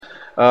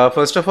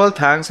First of all,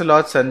 thanks a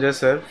lot, Sanjay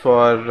sir,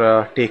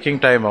 for taking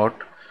time out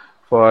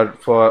for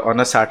on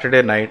a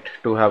Saturday night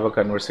to have a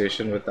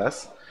conversation with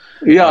us.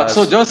 Yeah, Uh,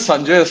 so s- just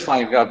Sanjay is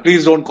fine. Yeah,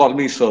 please don't call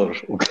me sir,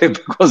 okay?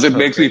 Because it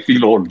makes okay, me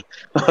feel old.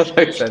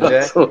 Right?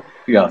 Sanjay. So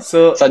yeah,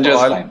 So Sanjay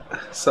is all fine.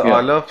 so Yeah.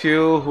 all of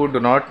you who do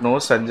not know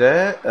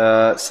Sanjay,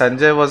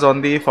 Sanjay was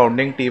on the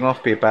founding team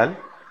of PayPal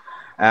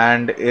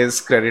and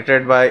is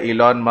credited by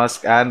Elon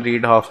Musk and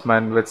Reid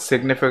Hoffman with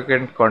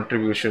significant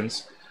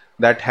contributions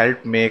that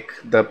helped make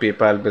the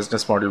PayPal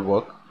business model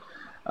work.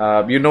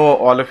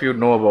 All of you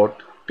know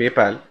about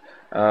PayPal,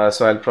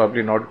 so I'll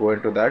probably not go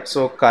into that.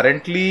 So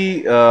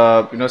currently,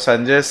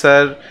 Sanjay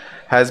sir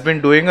has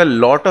been doing a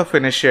lot of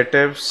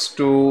initiatives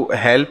to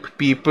help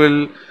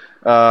people,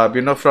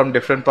 from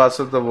different parts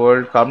of the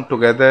world come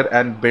together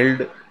and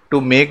build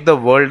to make the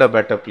world a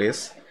better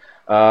place.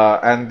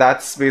 And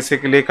that's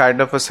basically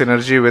kind of a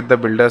synergy with the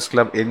Builders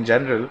Club in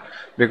general,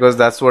 because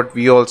that's what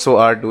we also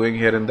are doing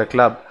here in the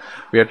club.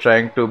 We are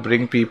trying to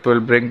bring people,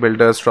 bring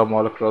builders from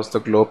all across the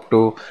globe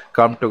to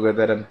come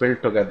together and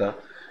build together.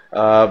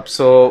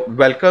 So,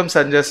 welcome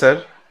Sanjay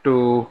sir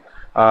to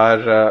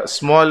our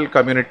small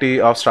community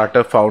of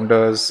startup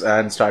founders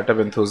and startup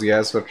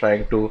enthusiasts who are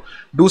trying to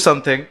do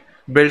something,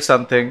 build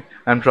something,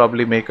 and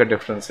probably make a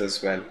difference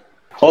as well.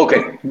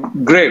 Okay,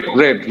 great.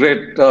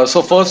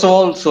 So first of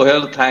all,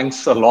 Sohail,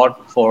 thanks a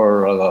lot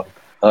for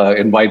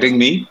inviting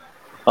me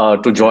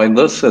to Yeah. join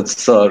this.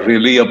 It's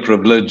really a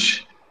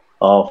privilege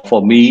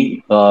for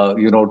me,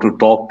 to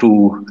talk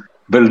to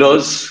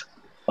builders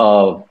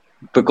uh,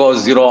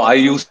 because I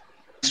used to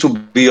be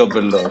a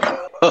builder,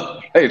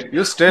 right?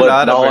 You still But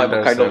are a now I'm a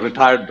builder, kind of sir.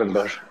 retired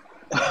builder.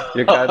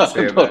 You can't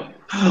say that.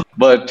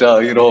 But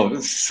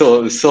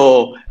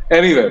so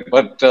anyway,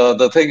 but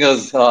the thing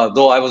is,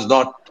 though I was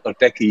not a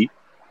techie,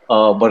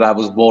 but I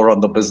was more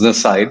on the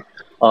business side.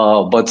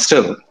 But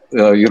still,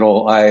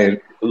 I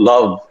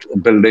loved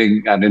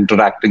building and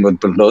interacting with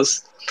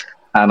builders,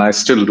 and I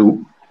still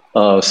do.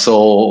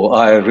 So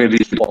I really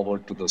look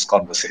forward to this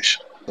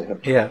conversation.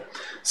 Yeah.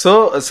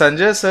 So,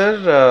 Sanjay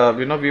sir,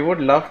 we would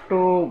love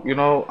to,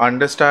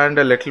 understand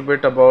a little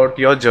bit about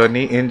your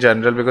journey in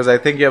general because I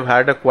think you have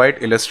had a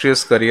quite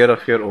illustrious career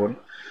of your own.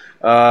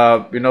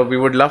 We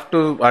would love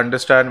to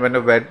understand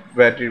where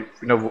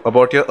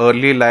about your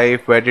early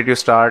life. Where did you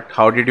start?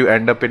 How did you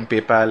end up in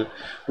PayPal?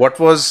 What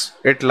was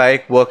it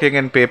like working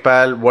in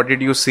PayPal? What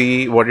did you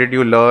see? What did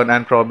you learn?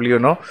 And probably,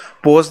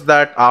 post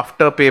that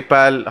after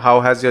PayPal,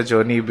 how has your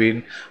journey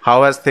been?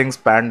 How has things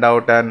panned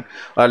out? And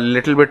a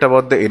little bit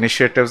about the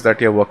initiatives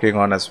that you're working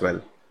on as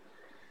well.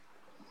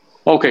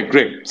 Okay,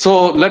 great.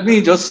 So let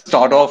me just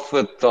start off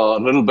with a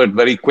little bit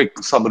very quick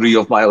summary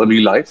of my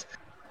early life.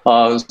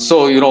 I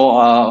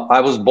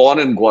was born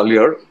in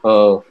Gwalior,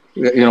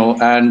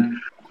 and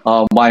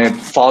my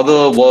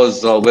father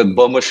was with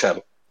Burma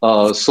Shell.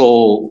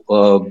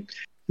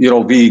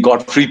 We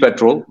got free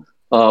petrol.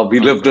 We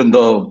lived Okay. in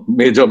the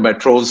major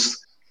metros,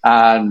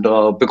 and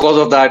because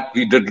of that,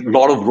 we did a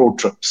lot of road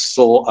trips.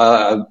 So,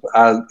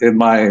 in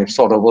my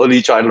sort of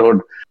early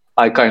childhood,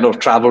 I kind of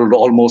traveled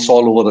almost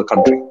all over the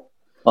country,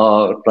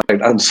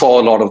 right, and saw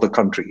a lot of the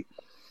country.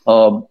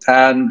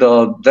 And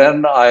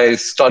Then I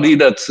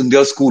studied at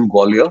Sindhya School,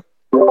 Gwalior,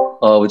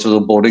 which was a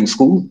boarding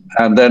school,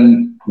 and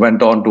then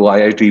went on to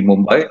IIT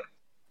Mumbai,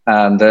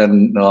 and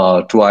then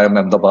to IIM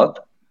Ahmedabad.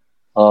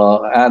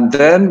 And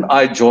then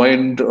I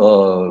joined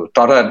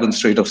Tata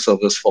Administrative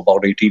Service for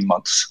about 18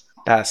 months.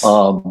 TAS.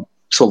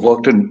 So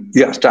worked in,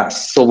 yes,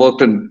 TAS. So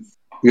worked in,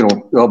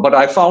 but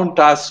I found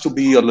TAS to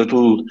be a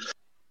little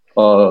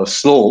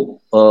slow,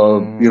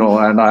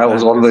 and I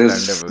was always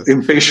Understandable.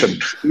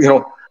 impatient,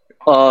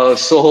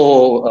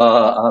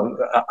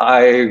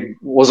 I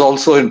was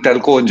also in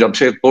telco in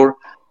Jamshedpur.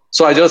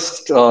 So I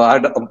just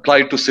had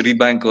applied to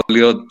Citibank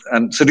earlier,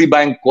 and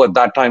Citibank at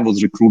that time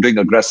was recruiting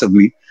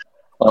aggressively.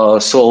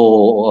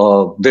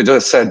 They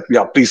just said,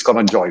 "Yeah, please come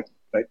and join."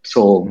 Right.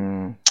 So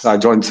Mm, I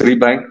joined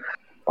Citibank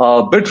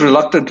a bit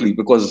reluctantly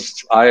because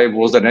I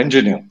was an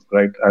engineer.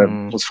 Right. I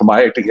mm, was from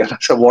IIT, and I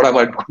said, "What am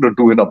I going to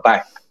do in a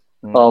bank?"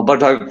 mm,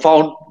 But I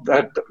found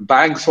that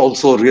banks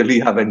also really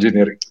have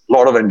engineering, a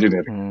lot of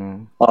engineering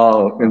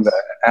of in course.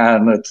 there,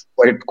 and it's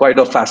quite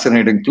a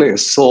fascinating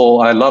place. So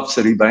I love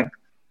Citibank,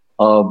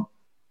 uh,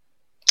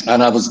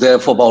 and I was there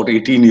for about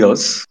 18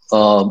 years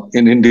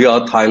in India,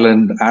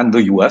 Thailand, and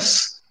the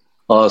US.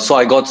 So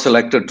I got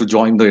selected to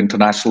join the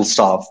international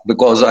staff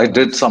because I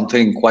did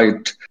something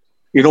quite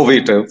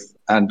innovative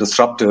and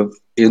disruptive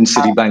in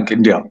Citibank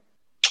India.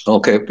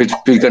 Okay, which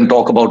we can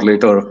talk about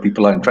later if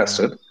people are Yeah,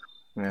 interested.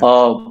 yeah.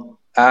 Uh,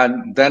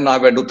 and then I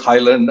went to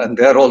Thailand, and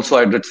there also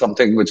I did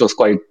something which was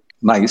quite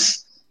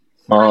nice.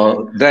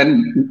 Okay.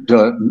 Then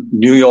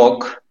New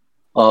York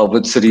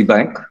with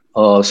Citibank.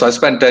 So I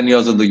spent 10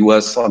 years in the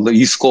US on the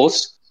East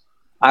Coast.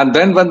 And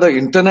then when the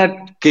internet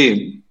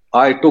came,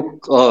 I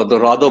took the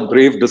rather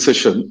brave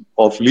decision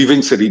of leaving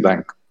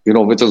Citibank,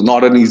 which is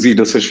not an easy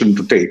decision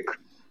to take.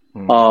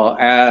 Mm,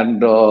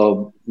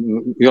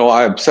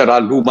 I said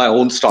I'll do my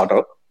own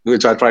startup,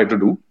 which I tried to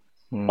do.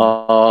 mm,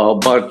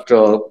 But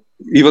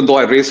even though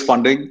I raised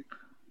funding,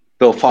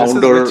 the This is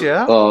which founder,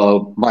 year?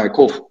 my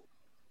co.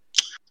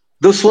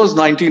 This was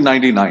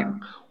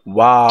 1999.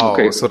 Wow.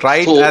 Okay, So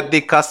right at so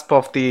the cusp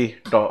of the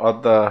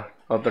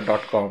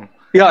dot com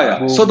yeah,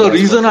 yeah. So boom the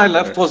was reason I that,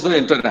 right? left was the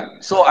internet.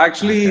 So Okay.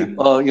 actually,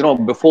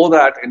 before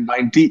that, in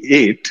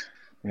 '98,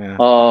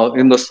 Yeah.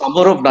 in the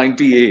summer of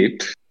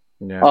 '98,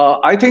 Yeah.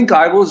 I think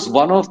I was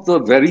one of the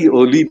very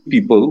early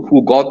people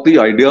who got the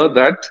idea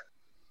that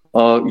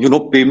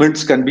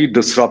payments can be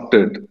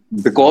disrupted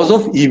because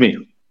of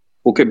email.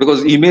 Okay,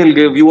 because email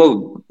gave you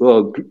a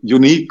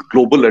unique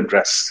global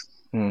address.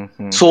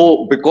 Mm-hmm. So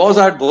because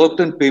I'd worked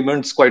in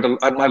payments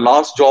and my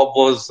last job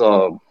was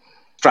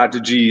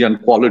strategy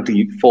and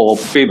quality for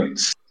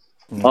payments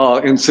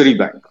in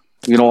Citibank,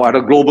 at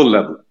a global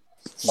level.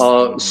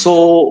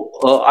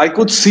 So I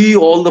could see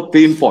all the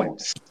pain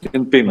points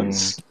in Mm.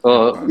 payments,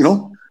 Of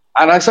course.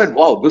 and I said,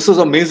 wow, this is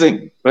amazing,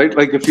 right?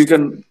 Like if you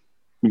can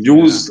Yeah.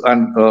 use an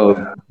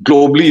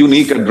globally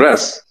unique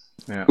address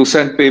Yeah. to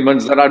send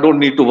payments, then I don't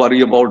need to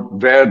worry about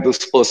where this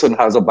person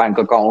has a bank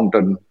account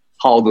and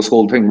how this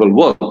whole thing will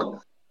work.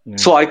 Yeah.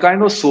 So I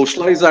kind of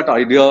socialized that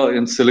idea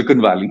in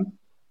Silicon Valley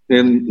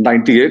in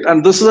 '98.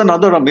 And this is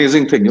another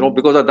amazing thing,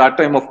 because at that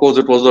time, of course,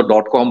 it was the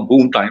dot com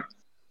boom time.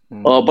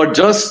 But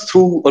just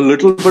through a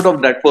little bit of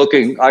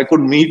networking, I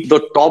could meet the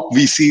top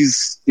VCs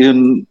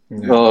in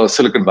Yeah.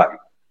 Silicon Valley.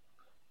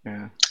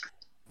 Yeah.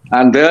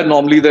 And there,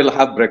 normally, they'll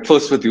have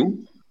breakfast with you.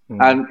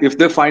 Mm. And if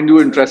they find you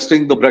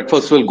interesting, the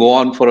breakfast will go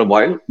on for a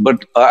while.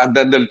 And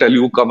then they'll tell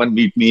you, come and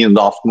meet me in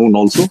the afternoon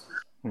also.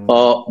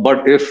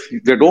 But if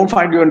they don't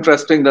find you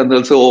interesting, then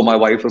they'll say, "Oh, my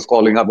wife is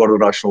calling. I've got to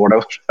rush or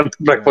whatever." And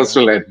the breakfast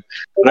Yeah. will end,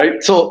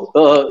 right?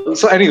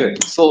 So anyway,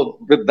 so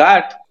with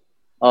that,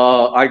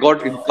 I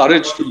got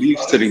encouraged to leave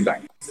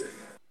Citibank.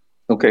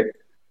 Okay,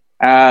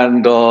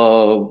 and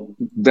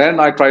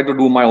then I tried to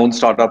do my own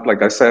startup,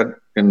 like I said,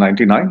 in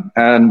 '99,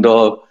 and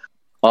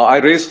I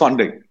raised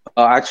funding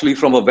actually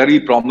from a very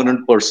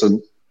prominent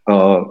person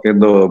in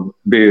the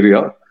Bay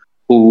Area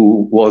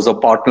who was a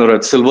partner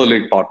at Silver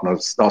Lake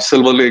Partners. Now,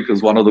 Silver Lake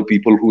is one of the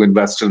people who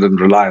invested in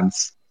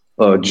Reliance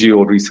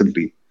Geo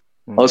recently.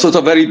 So it's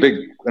a very big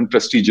and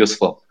prestigious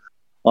firm.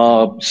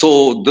 So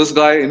this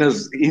guy, in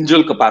his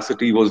angel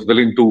capacity, was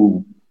willing to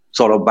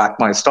sort of back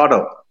my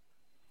startup.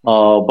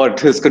 But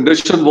his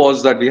condition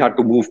was that we had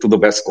to move to the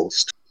West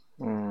Coast.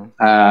 Mm.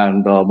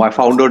 And my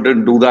founder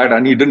didn't do that,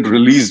 and he didn't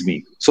release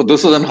me. So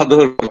this is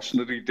another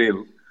cautionary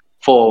tale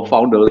for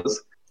founders: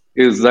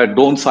 is that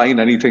don't sign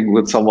anything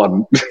with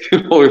someone.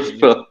 If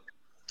Yeah.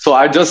 so,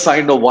 I just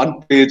signed a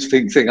one-page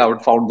thing saying I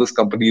would found this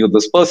company with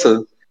this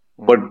person,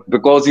 but Mm.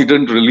 because he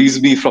didn't release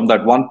me from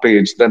that one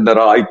page, then there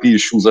are IP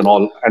issues and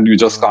all, and you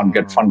just can't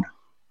get funded.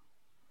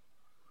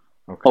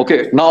 Okay.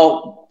 Okay, now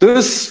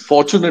this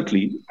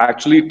fortunately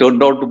actually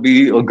turned out to be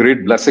a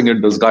great blessing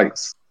in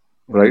disguise,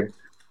 right?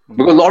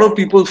 Because a lot of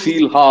people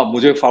feel,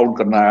 mujhe found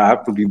karna hai, I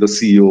have to be the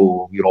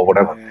CEO,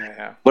 whatever.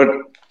 Yeah. But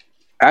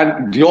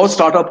and your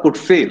startup could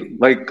fail.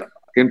 Like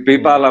in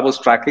PayPal, I was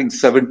tracking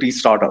 70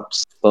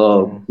 startups,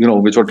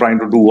 which were trying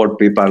to do what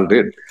PayPal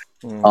did,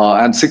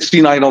 and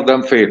 69 of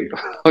them failed.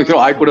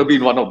 I could have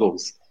been one of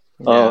those,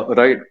 Yeah.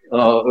 right?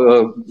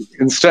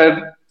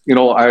 Instead,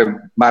 I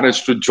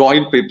managed to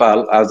join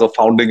PayPal as a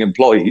founding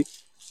employee.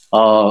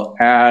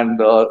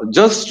 And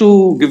just to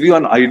give you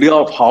an idea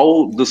of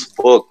how this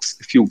works,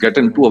 if you get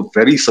into a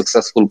very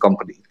successful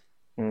company,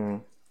 Mm.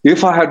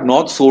 if I had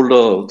not sold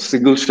a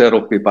single share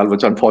of PayPal,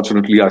 which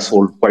unfortunately I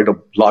sold quite a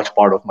large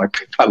part of my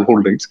PayPal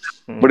holdings,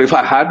 but if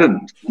I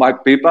hadn't, my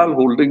PayPal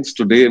holdings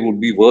today would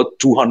be worth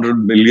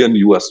 200 million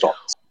US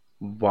dollars.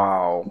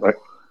 Wow. Right?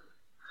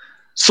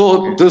 So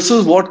Okay. this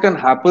is what can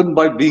happen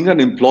by being an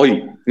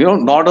employee,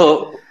 not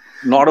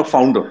a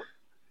founder.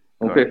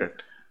 Okay. Got it.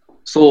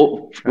 So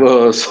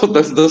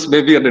this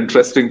may be an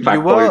interesting You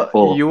factoid were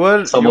for you were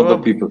some you of the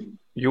were people.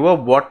 you were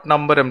what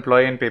number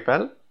employee in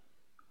PayPal?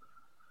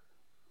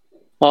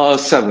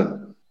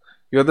 7.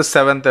 You're the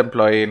seventh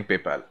employee in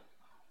PayPal.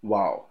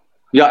 Wow.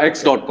 Yeah, Okay.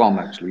 X.com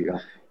actually. Yeah.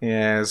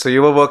 Yeah. So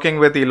you were working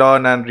with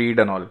Elon and Reed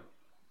and all.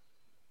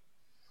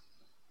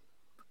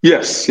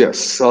 Yes, yes.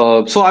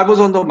 So I was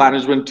on the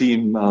management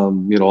team.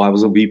 I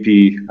was a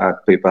VP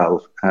at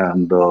PayPal,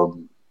 and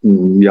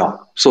yeah,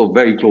 so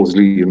very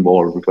closely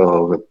involved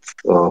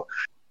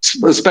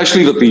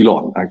especially with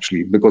Elon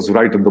actually, because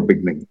right in the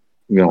beginning,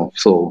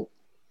 so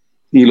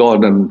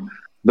Elon and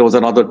there was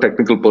another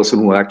technical person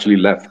who actually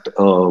left,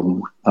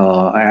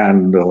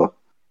 and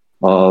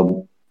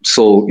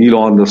so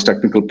Elon, this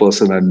technical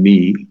person, and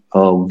me,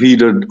 we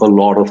did a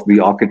lot of the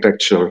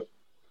architecture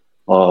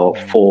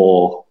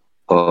for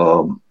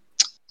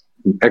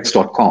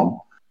X.com.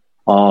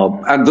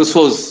 And this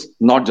was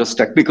not just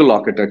technical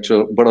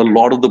architecture, but a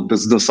lot of the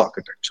business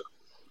architecture.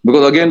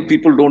 Because again,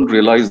 people don't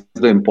realize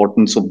the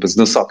importance of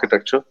business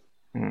architecture.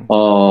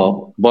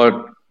 But,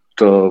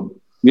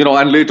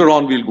 and later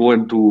on, we'll go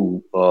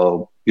into,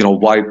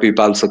 why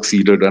PayPal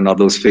succeeded and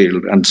others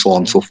failed and so on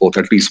and so forth,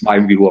 at least my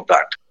view of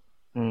that.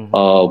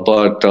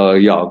 But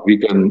yeah, we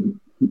can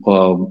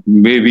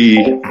maybe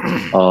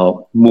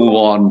move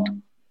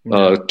on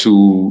Yeah. to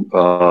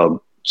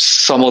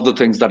some of the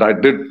things that I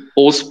did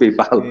post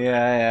PayPal,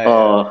 Yeah, yeah,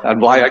 yeah.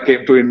 and why I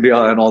came to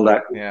India and all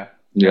that. Yeah,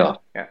 yeah, Yeah.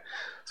 yeah.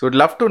 So would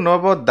love to know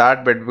about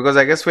that bit because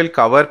I guess we'll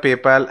cover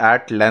PayPal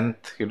at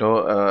length,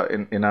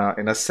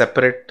 in a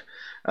separate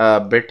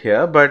bit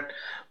here. But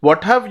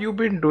what have you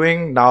been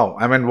doing now?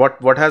 I mean,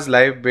 what has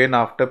life been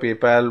after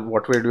PayPal?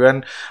 What we do,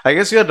 and I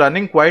guess you're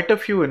running quite a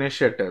few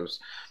initiatives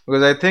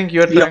because I think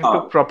you're trying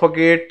to Yeah.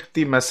 propagate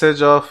the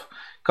message of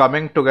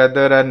coming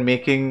together and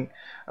making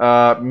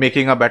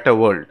a better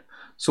world.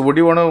 So would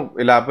you want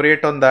to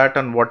elaborate on that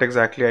and what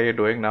exactly are you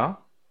doing now?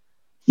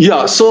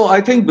 Yeah, so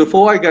I think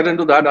before I get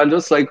into that, I'll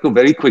just like to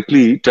very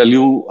quickly tell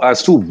you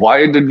as to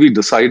why did we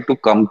decide to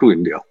come to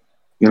India?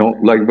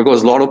 Like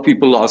because a lot of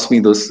people ask me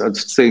this,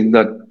 saying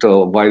that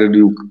why did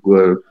you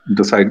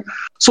decide?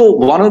 So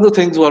one of the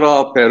things were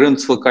our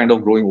parents were kind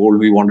of growing old.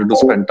 We wanted to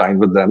spend time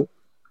with them.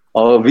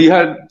 We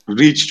had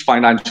reached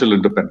financial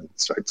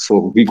independence, right?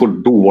 So we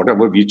could do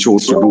whatever we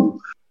chose to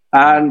do.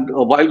 And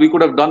while we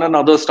could have done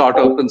another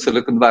startup in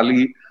Silicon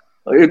Valley,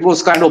 it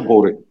was kind of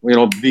boring,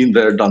 been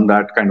there, done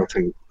that kind of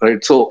thing,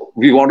 right? So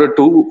we wanted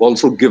to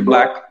also give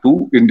back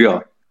to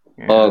India,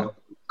 uh, Yeah,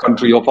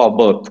 country of our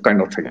birth,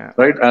 kind of thing, yeah,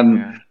 right?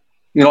 And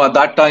yeah, at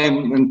that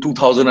time in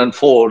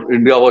 2004,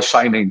 India was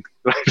shining,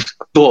 right?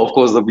 Though of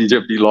course the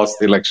BJP lost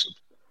the election.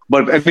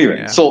 But anyway,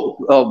 yeah.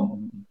 so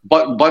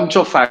bunch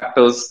of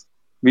factors.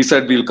 We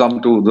said we'll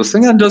come to this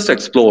thing and just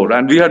explore.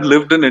 And we had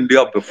lived in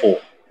India before,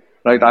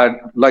 right? I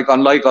like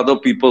unlike other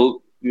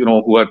people,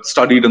 who had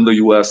studied in the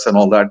US and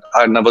all that.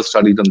 I had never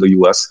studied in the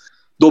US.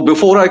 Though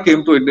before I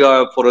came to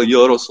India for a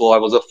year or so, I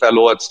was a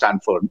fellow at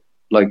Stanford,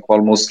 like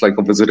almost like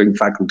a visiting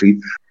faculty.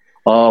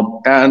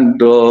 And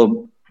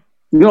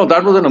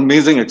that was an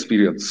amazing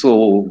experience.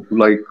 So,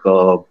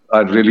 I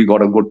really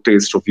got a good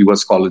taste of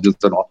US colleges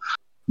and all.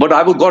 But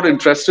I got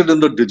interested in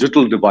the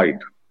digital divide,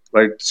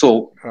 right?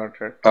 So, Got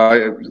it.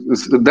 I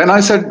then I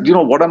said,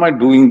 what am I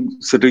doing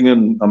sitting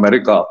in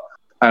America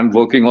and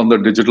working on the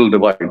digital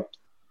divide?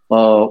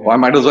 I Yeah,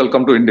 might as well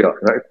come to India,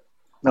 right?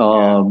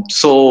 yeah,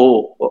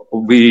 So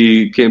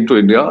we came to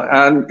India,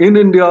 and in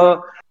India,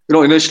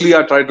 initially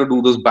I tried to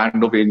do this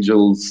Band of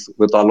Angels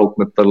with Alok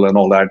Mittal and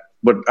all that.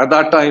 But at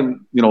that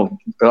time,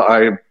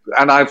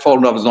 I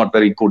found I was not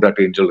very good at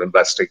angel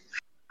investing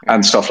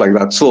and yeah. stuff like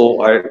that.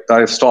 So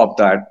I stopped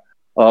that.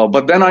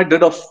 But then I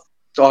did a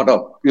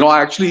startup.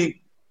 I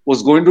actually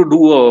was going to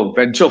do a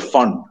venture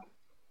fund,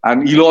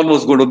 and Okay, Elon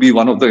was going to be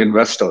one of the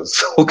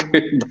investors.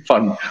 Okay, in the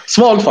fund,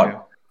 small fund.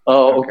 okay,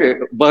 Okay, okay.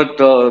 but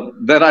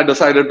then I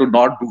decided to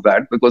not do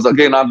that because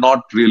again, I'm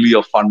not really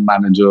a fund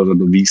manager or a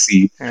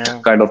VC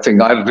Yeah, kind of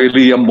thing. I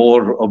really am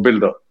more a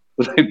builder,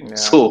 right? yeah.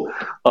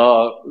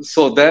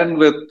 So then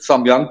with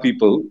some young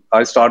people,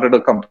 I started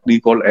a company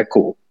called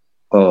Echo.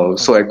 So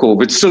Okay, Echo,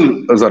 which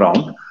still is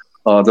around.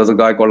 There's a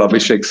guy called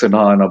Abhishek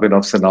Sinha and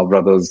Abhinav Sinha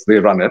brothers. They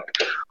run it,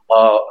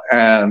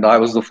 and I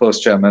was the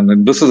first chairman.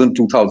 And this is in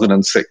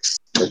 2006.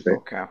 Okay.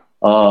 okay,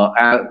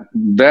 And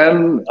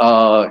then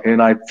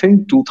in I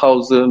think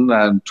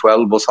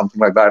 2012 or something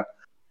like that,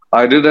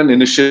 I did an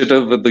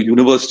initiative with the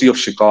University of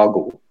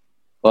Chicago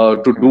to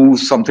okay. do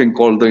something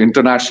called the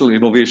International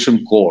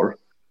Innovation Corps,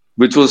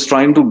 which was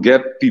trying to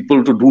get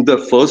people to do their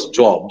first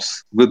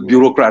jobs with Yeah,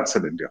 bureaucrats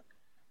in India.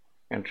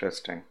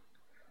 interesting,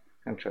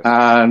 interesting.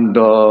 And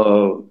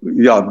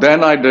yeah,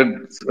 then I did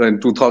in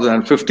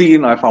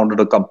 2015, I founded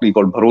a company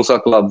called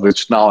Bharosa Club,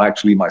 which now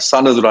actually my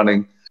son is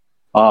running.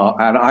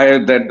 And I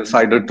then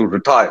decided to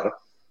retire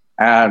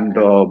and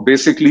Okay,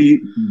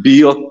 basically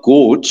be a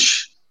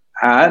coach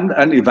and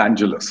an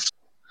evangelist,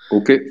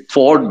 okay,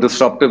 for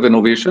disruptive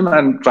innovation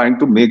and trying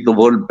to make the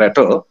world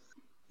better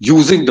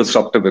using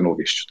disruptive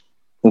innovation.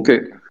 Okay.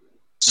 okay.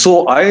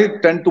 So I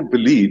tend to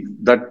believe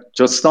that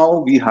just now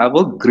we have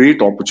a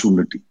great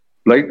opportunity,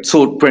 right?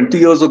 So 20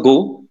 years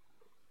ago,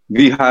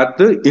 we had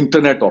the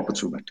internet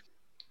opportunity.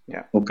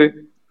 Yeah, Okay.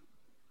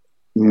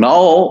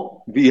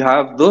 Now we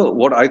have the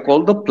what I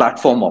call the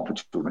platform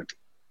opportunity.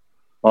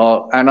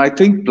 And I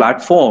think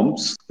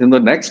platforms in the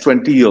next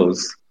 20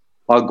 years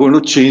are going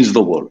to change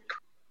the world,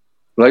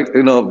 right,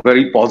 in a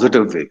very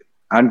positive way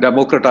and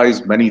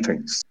democratize many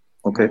things.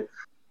 Okay. yeah,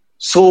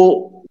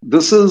 So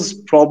this is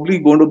probably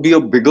going to be a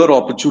bigger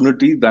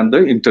opportunity than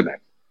the internet.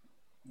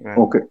 yeah.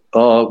 Okay.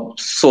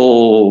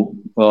 So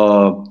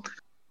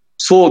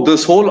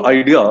this whole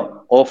idea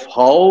of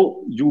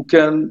how you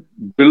can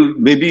build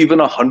maybe even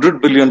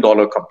 $100 billion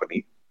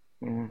company,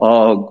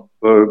 Mm,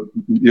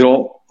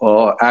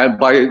 uh, and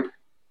by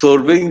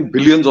serving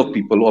billions of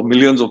people or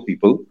millions of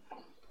people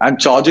and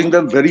charging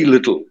them very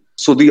little.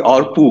 So the mm,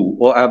 ARPU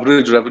or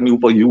average revenue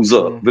per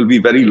user mm, will be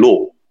very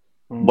low.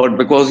 mm, But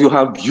because you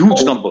have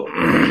huge number,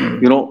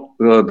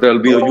 there'll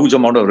be a huge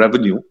amount of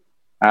revenue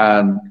mm.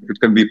 and it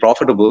can be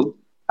profitable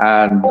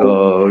and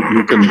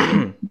you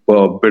can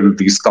build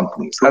these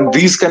companies. And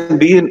these can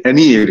be in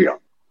any area.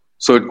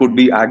 So it could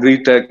be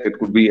agri-tech, it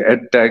could be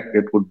ed-tech,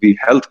 it could be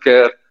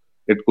healthcare,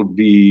 it could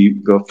be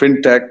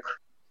fintech,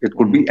 it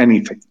could be Mm.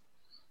 anything,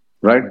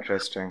 right?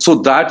 Interesting. So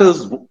that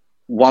is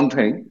one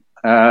thing.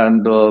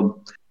 And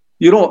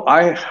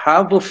I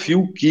have a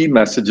few key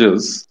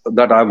messages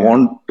that I Yeah.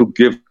 want to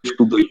give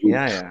to the youth.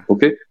 Yeah, yeah.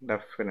 Okay.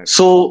 Definitely.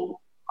 So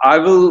I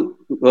will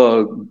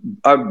uh,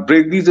 I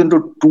break these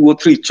into two or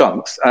three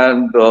chunks,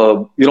 and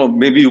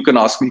maybe you can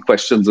ask me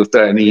questions if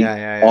there are any Yeah,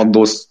 yeah, yeah. on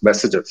those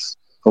messages.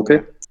 Okay.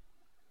 Yeah.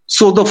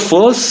 So the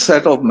first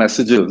set of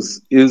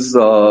messages is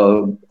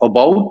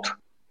about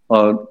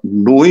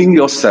knowing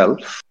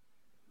yourself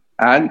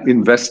and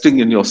investing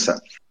in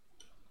yourself.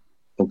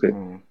 Okay.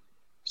 Mm. Of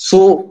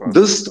So course.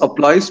 this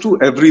applies to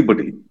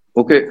everybody.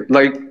 Okay.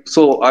 Like,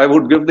 so I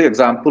would give the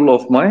example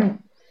of my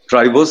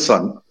driver's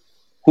son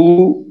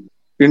who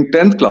in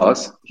 10th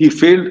class, he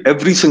failed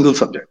every single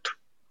subject.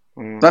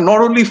 Mm. And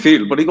not only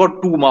failed, but he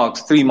got 2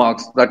 marks, 3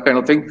 marks, that kind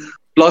of thing,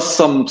 plus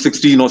some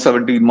 16 or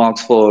 17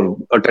 marks for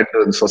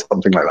attendance or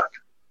something like that.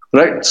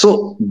 Right.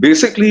 So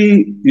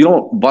basically,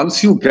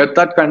 once you get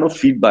that kind of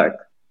feedback,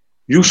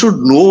 you Mm. should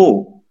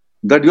know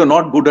that you're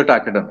not good at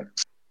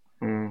academics.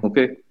 Mm.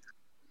 Okay.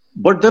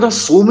 But there are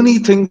Mm. so many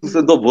things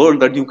in the world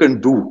that you can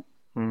do,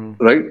 Mm.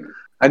 right?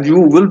 And you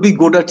will be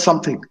good at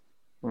something.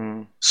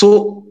 Mm.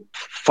 So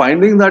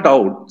finding that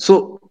out,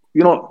 so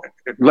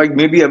like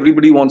maybe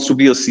everybody wants to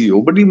be a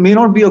CEO, but you may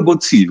not be a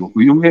good CEO.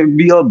 You may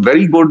be a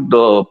very good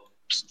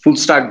full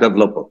stack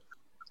developer,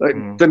 right?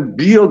 Mm. Then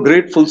be a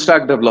great full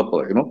stack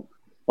developer,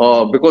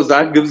 Mm. because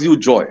that gives you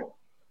joy.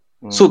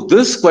 So Mm.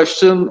 this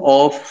question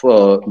of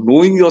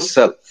knowing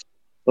yourself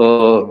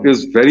Mm.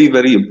 is very,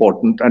 very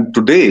important. And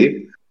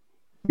today,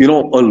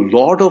 a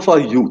lot of our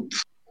youth,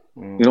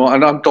 Mm.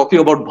 and I'm talking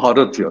about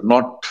Bharat here,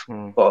 not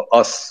Mm.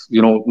 us,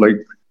 like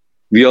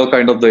we are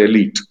kind of the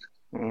elite.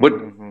 But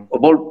Mm.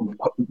 about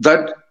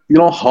that,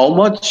 how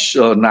much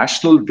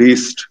national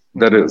waste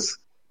there Mm. is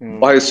Mm.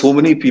 by so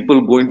many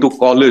people going to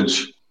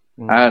college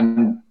Mm.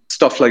 and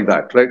stuff like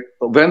that, right?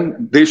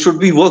 When they should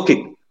be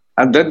working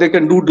and then Mm. they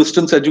can do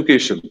distance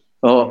education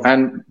Mm.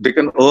 and they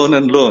can earn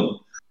and learn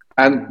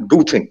and Mm.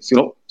 do things,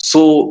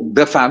 So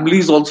their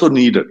families also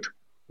need it,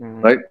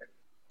 Mm. right?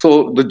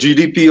 So the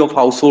GDP of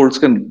households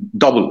can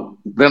double.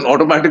 Then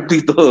automatically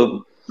the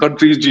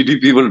country's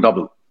GDP will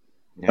double,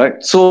 Yeah. right?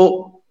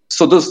 So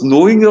this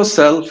knowing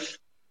yourself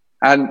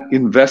and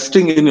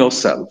investing in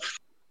yourself,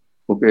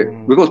 okay?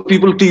 Mm. Because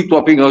people keep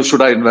talking, oh,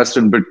 should I invest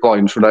in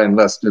Bitcoin? Should I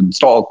invest in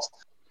stocks?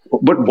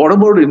 But what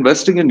about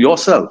investing in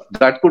yourself?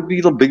 That could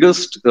be the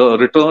biggest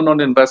return on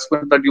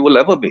investment that you will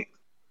ever make,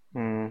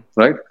 Mm.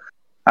 right?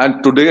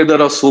 And today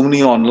there are so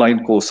many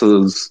online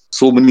courses,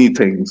 so many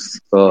things,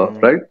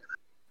 Mm. right?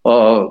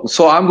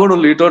 So I'm going to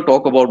later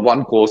talk about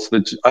one course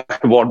which I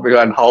want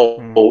and how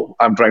Mm.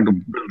 I'm trying to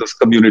build this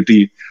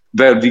community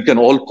where we can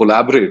all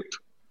collaborate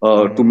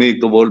to Mm.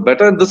 make the world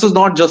better. And this is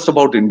not just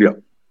about India.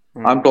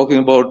 I'm Mm. talking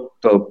about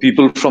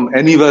people from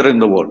anywhere in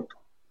the world,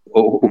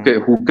 okay,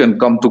 Mm. who can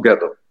come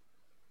together.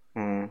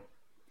 Mm.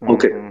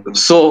 Okay. Mm.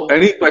 So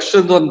any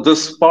questions on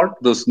this part?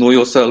 This know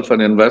yourself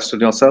and invest in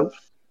yourself?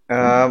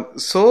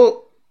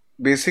 So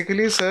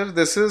basically, sir,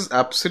 this is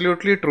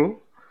absolutely true.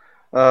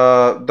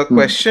 The Hmm.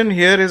 question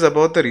here is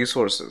about the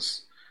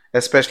resources,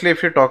 especially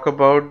if you talk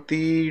about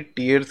the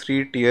tier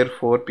 3, tier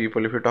 4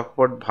 people. If you talk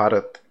about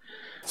Bharat,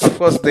 of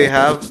course they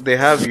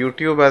have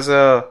YouTube as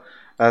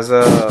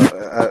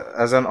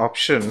an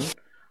option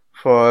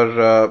for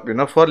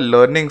for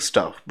learning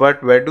stuff.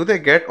 But where do they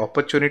get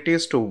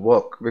opportunities to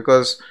work?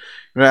 Because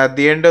at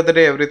the end of the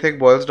day, everything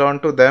boils down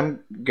to them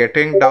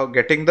getting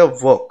the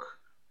work,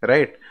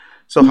 right?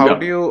 So Yeah.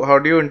 how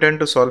do you intend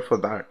to solve for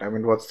that? I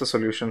mean, what's the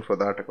solution for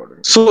that according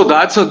to you? So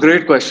that's a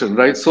great question,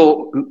 right?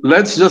 So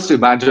let's just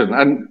imagine,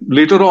 and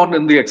later on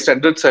in the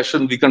extended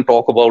session, we can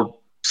talk about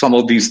some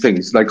of these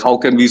things, like how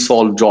can we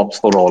solve jobs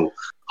for all?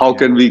 How Yeah,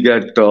 can we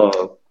get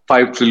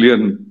 5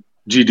 trillion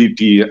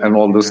GDP and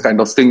all this yeah, kind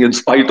of thing in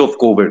spite of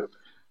COVID?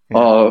 yeah,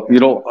 yeah.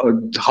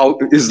 How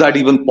is that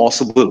even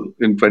possible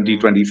in Mm,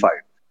 2025?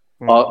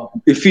 mm,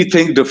 If we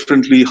think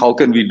differently, how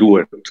can we do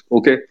it?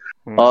 Okay.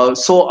 mm.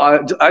 So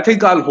I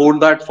think I'll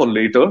hold that for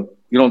later,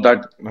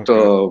 that Okay,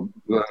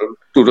 uh,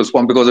 to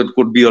respond because it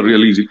could be a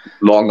really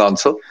long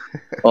answer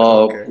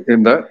okay,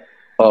 in there.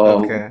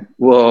 okay.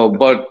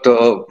 But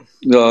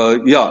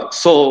yeah,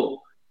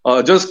 so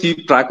just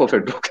keep track of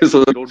it, okay, so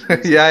that I don't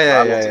miss it. Yeah,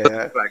 yeah, I'll yeah, also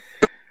yeah, keep track.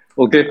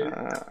 Okay.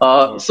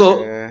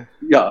 So okay.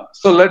 yeah,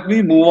 so let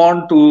me move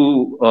on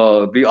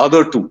to the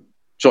other two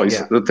choices,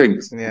 Yeah, the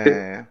things. yeah, Okay.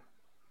 yeah,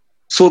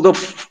 So the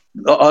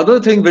other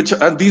thing, which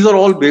and these are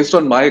all based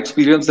on my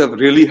experience, have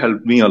really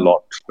helped me a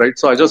lot, right?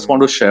 So I yeah. just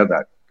want to share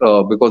that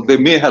because they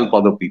Mm, may help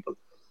other people.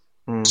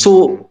 mm, mm,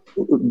 So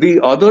the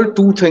other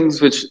two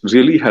things which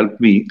really helped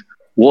me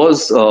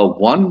was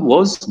one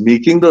was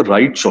making the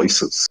right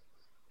choices,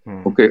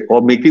 mm, okay,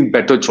 or making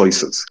better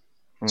choices.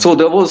 So mm,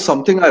 there was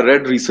something I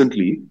read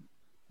recently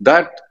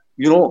that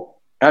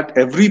at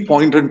every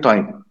point in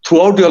time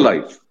throughout your mm,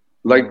 life,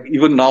 like mm,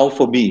 even now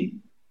for me,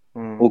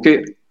 mm,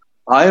 okay,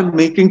 I am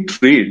making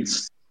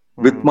trades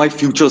with mm, my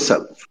future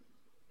self,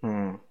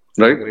 mm.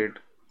 right? Agreed,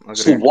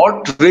 So agreed.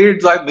 what trades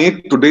I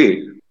make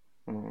today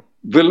Mm,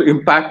 will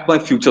impact my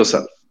future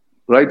self,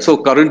 right? yeah. So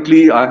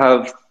currently I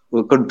have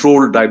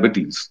controlled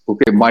diabetes,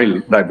 okay,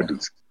 mild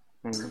diabetes.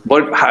 mm,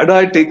 But had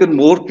I taken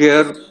more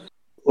care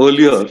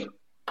earlier,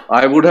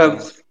 I would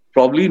have mm,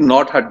 probably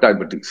not had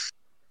diabetes,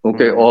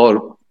 okay, mm,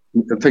 or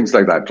things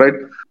like that, right?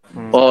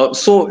 mm,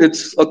 So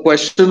it's a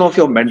question of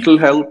your mental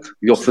health,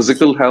 your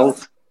physical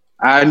health,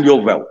 and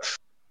your wealth,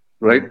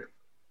 right? mm,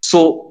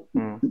 So,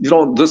 mm.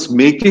 this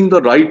making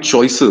the right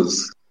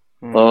choices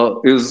Mm.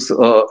 is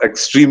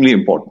extremely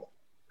important.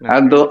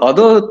 And Agreed. the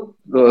other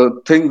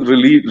thing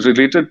really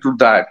related to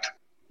that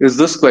is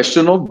this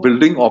question of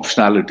building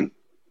optionality.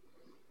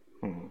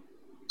 Mm,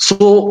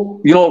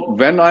 So,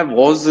 when I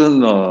was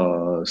in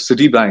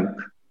Citibank,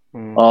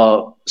 mm,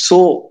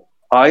 so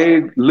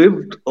I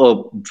lived a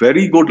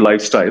very good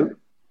lifestyle,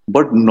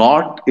 but mm,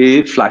 not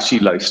a flashy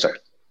lifestyle,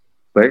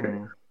 right?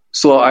 mm,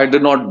 So I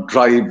did not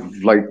drive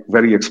like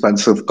very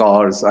expensive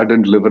cars. I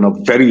didn't live in a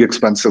very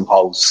expensive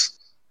house.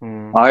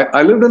 mm,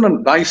 I lived in a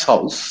nice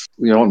house,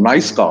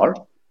 nice mm, car,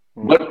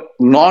 mm, but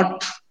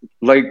not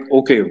like,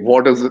 okay,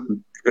 what is it?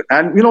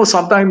 And,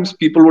 sometimes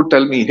people would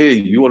tell me, hey,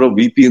 you are a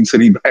VP in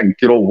Citibank,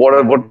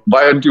 mm,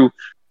 why aren't you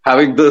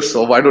having this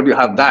or why don't you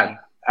have that? mm,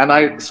 And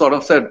I mm, sort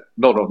of said,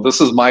 no, no,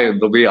 this is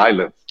the way I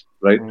live,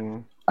 right?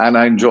 mm, And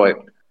I enjoy it.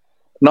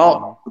 mm,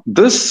 Now,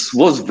 this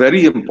was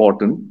very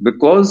important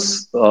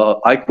because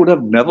I could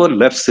have never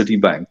left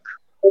Citibank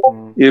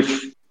mm,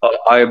 if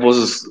I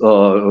was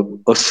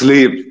a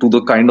slave to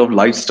the kind of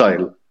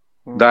lifestyle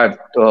mm, that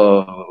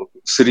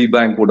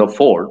Citibank would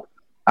afford,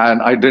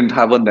 and I didn't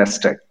have a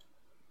nest egg.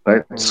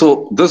 Right. mm,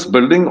 So this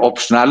building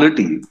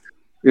optionality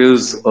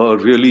is mm, a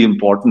really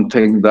important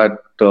thing that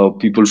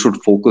people should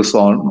focus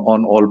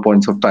on all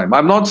points of time.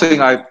 I'm not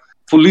saying I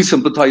fully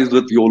sympathize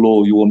with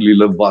YOLO, you only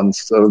live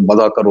once,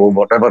 maza karo, mm.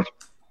 whatever,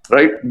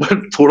 right? But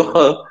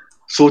thoda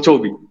socho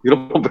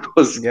bhi,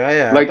 because Yeah,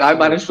 yeah, like I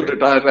managed to absolutely.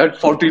 retire at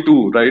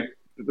 42, right?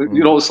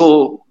 Mm,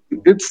 So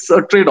it's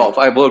a trade-off.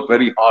 I worked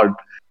very hard.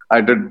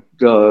 I did,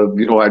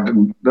 mm, I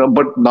didn't,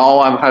 but now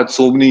I've had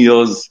so many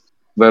years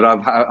where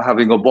I'm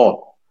having a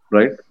ball,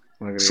 right?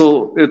 agreed.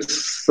 So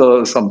it's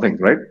something,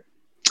 right?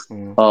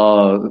 Mm,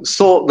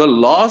 So the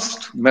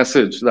last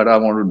message that I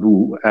want to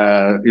do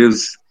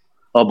is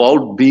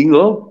about being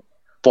a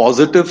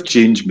positive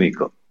change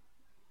maker,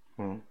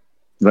 mm,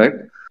 right?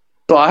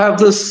 So I have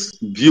this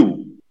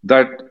view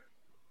that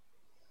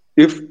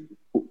if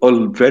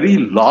a very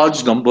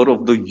large number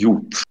of the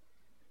youth,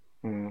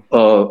 mm,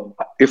 uh,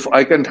 if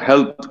I can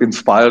help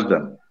inspire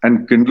them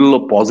and kindle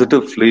a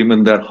positive flame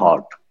in their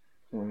heart,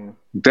 mm,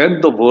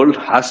 then the world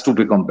has to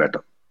become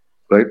better,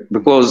 right?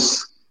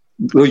 Because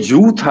the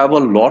youth have a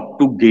lot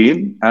to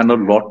gain and a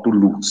lot to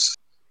lose,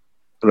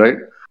 right?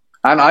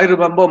 And I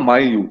remember my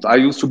youth. I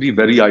used to be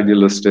very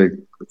idealistic.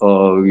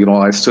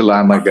 I still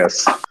am, I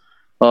guess.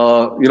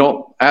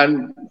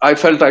 And I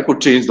felt I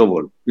could change the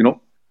world.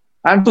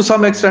 And to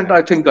some extent, mm,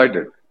 I think I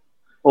did.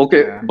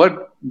 Okay, yeah.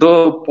 but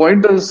the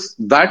point is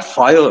that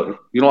fire.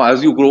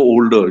 As you grow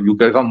older, you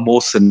become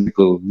more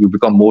cynical. You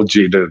become more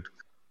jaded.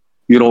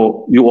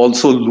 You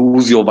also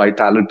lose your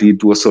vitality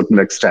to a certain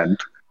extent.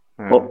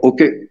 Yeah.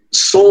 Okay,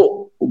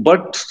 so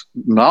but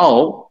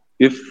now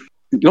if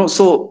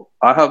so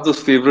I have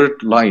this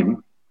favorite line,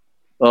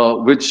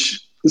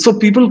 which so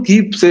people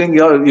keep saying,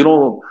 yeah,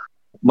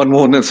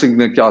 Manmohan Singh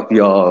ne kya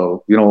kiya,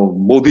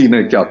 Modi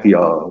ne kya Yeah.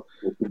 kiya,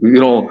 you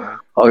know, Yeah.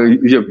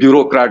 ये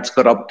bureaucrats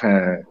corrupt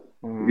हैं,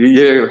 Mm,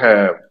 ये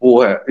है,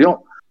 वो है,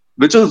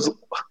 which is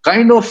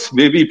kind of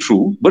maybe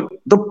true, but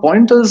the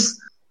point is,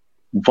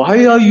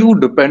 why are you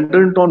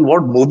dependent on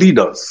what Modi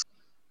does?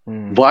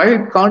 mm, Why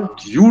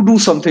can't you do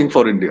something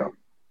for India,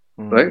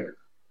 right? mm,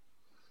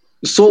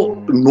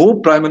 So mm, no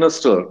prime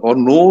minister or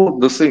no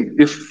this thing,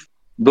 if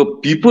the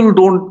people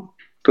don't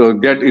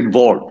get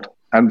involved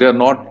and they're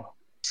mm, not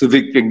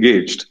civic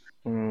engaged,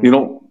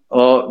 mm,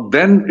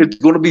 then it's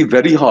going to be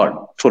very hard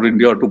for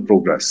India to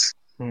progress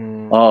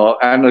mm,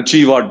 and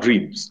achieve our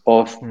dreams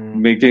of mm,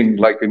 making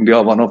like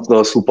India one of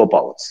the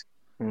superpowers.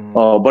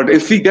 mm, But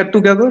if we get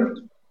together,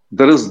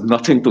 there is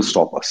nothing to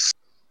stop us.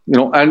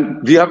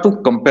 And we have to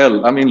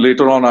compel. I mean,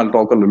 later on, I'll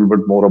talk a little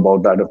bit more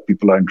about that if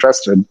people are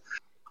interested,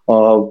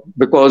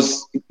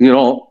 because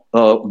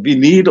we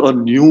need a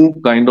new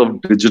kind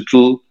of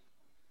digital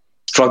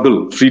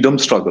struggle, freedom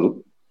struggle.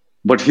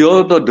 But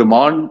here the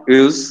demand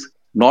is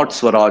not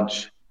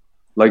Swaraj,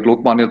 like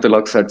Lokmanya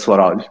Tilak said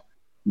Swaraj,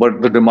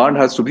 but the demand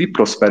has to be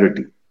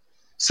prosperity,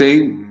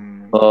 saying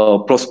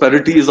mm,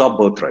 prosperity is our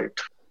birthright,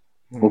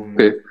 mm,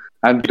 okay,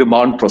 and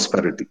demand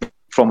prosperity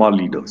from our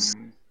leaders.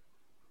 mm,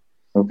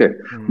 Okay,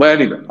 mm. but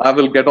anyway, I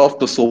will get off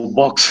the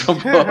soapbox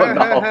from now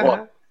नहीं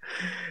on.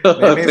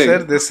 नहीं sir,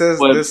 Thing. this is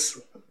Well,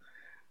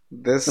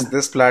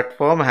 this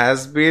platform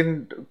has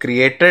been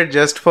created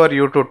just for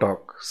you to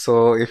talk.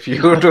 So if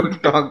you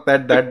don't talk,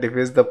 that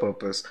defeats the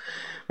purpose.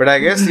 But I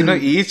guess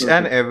each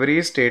and okay.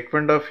 every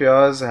statement of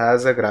yours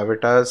has a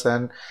gravitas,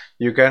 and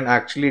you can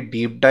actually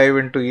deep dive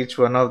into each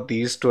one of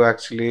these to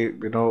actually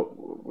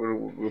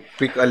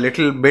pick a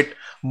little bit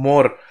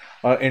more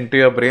into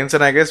your brains.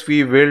 And I guess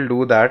we will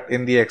do that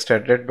in the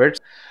extended bits.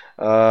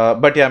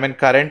 But yeah, I mean,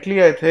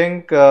 currently, I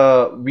think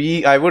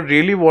I would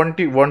really want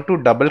to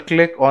double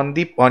click on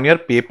your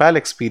PayPal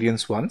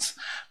experience once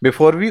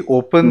before we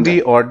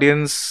Okay.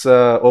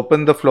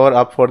 open the floor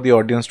up for the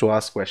audience to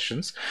ask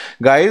questions.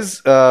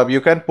 Guys,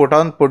 you can put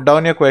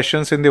down your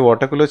questions in the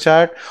water cooler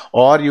chat,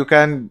 or you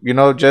can,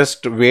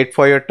 just wait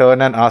for your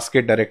turn and ask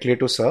it directly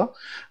to sir.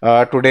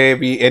 Today,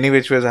 we any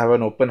which ways have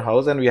an open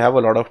house, and we have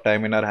a lot of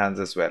time in our hands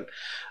as well.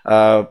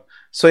 Uh,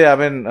 so yeah, I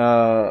mean,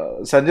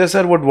 Sanjay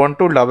sir would want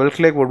to double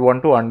click, would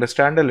want to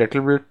understand a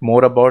little bit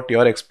more about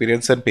your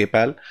experience in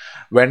PayPal.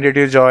 When did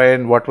you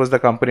join? What was the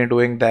company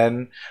doing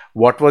then?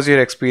 What was your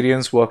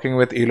experience working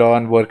with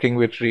Elon, working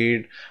with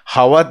Reed?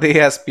 How are they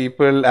as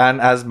people and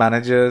as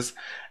managers?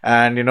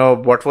 And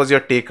what was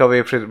your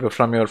takeaway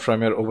from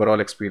your overall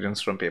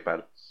experience from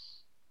PayPal?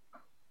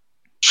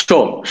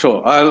 Sure,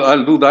 sure.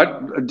 I'll do that.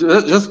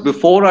 Just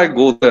before I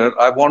go there,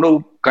 I want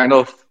to kind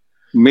of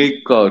make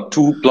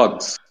two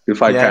plugs,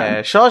 if I Yeah, yeah, yeah.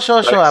 can. Sure,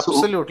 sure, sure. Right.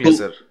 Absolutely,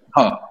 sir.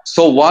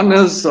 So one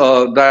is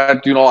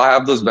that I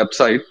have this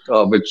website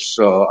which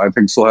I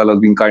think Sohail has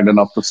been kind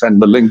enough to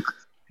send the link.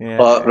 Yeah,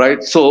 yeah, yeah.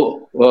 Right.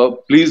 So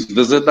please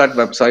visit that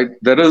website.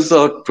 There is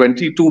a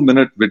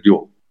 22-minute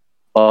video.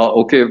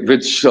 Okay,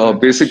 which Share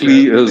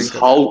basically the is link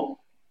as well.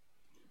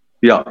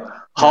 yeah,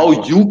 Yeah, how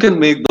go on. you can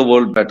make the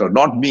world better.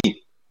 Not me,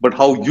 but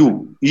how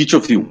you, each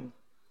of you, Mm,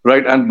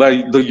 right? And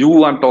by the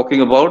you, I'm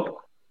talking about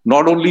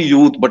not only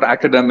youth, but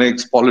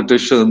academics,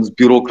 politicians,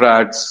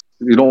 bureaucrats,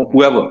 mm,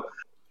 whoever.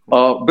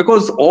 mm,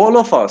 Because all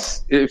of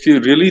us, if you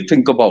really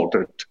think about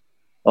it,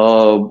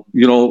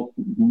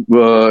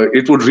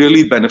 it would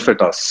really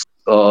benefit us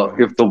mm,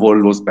 if the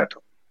world was better,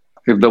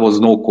 if there was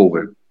no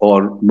COVID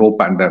or no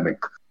pandemic,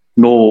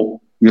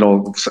 no,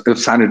 if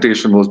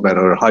sanitation was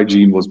better,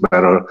 hygiene was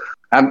better,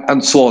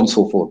 and so on and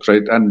so forth,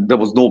 right? And there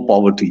was no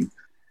poverty.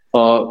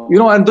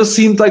 And this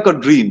seems like a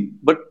dream,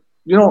 but,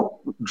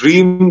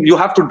 you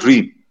have to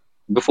dream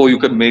before you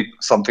can mm, make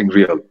something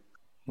real.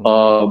 mm.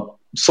 Uh,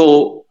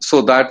 so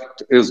that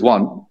is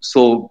one.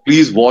 So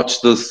please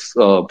watch this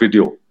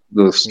video,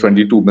 this Yeah.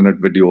 22-minute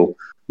video,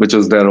 which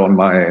is there on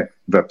my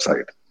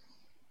website.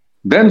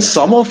 Then Okay.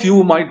 some of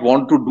you might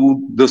want to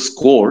do this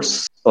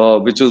course,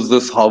 which is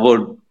this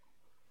Harvard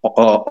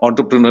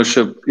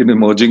Entrepreneurship in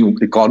Emerging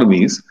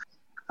Economies.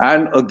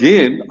 And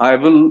again, I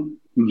will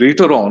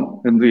later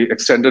on in the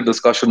extended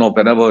discussion or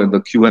whenever in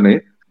the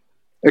Q&A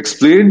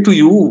explain to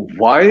you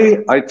why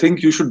I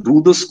think you should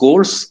do this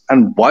course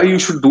and why you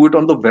should do it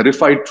on the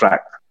verified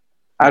track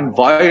and Mm,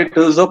 why it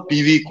is a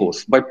PV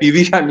course. By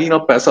PV, I mean a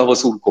Paisa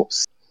Vasool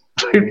course,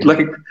 right? yeah.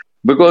 Like,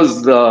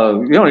 because,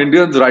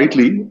 Indians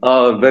rightly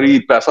are Mm, very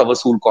Paisa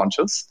Vasool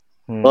conscious.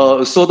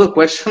 mm, So the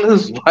question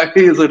is, why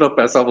is it a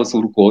Paisa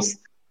Vasool course?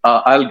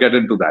 I'll get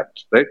into that,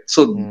 right?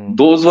 So mm.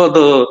 those were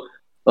the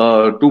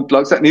two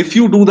plugs. And if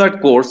you do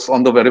that course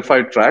on the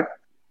verified track,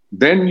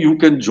 then you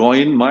can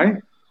join my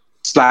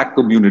Slack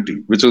community,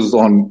 which is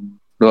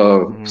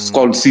it's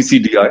called Mm.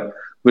 CCDI,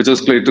 which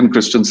is Mm. Clayton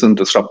Christensen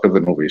Disruptive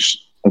Innovation.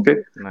 Okay.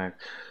 Nice.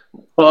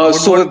 Would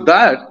So want with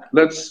that,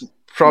 let's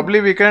Probably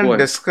we go can ahead.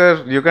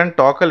 discuss, you can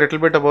talk a little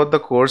bit about the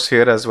course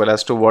here as well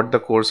as to what the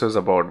course is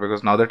about,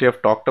 because now that you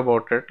have talked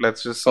about it,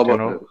 let's How just, about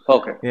this?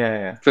 Okay,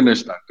 yeah,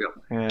 finish that.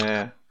 Yeah. yeah,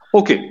 yeah,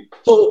 Okay.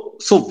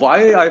 So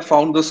why I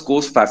found this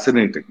course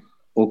fascinating,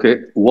 okay,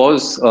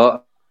 was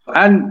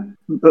and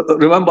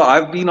remember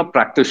I've been a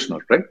practitioner,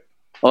 right?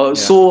 yeah,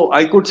 So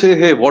I could say,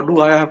 hey, what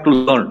do I have to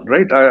learn,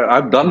 right?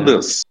 I've done yeah,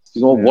 this.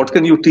 yeah, What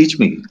can you teach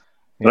me,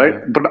 right? yeah.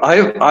 But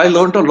I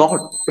learned a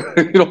lot,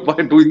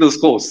 by doing this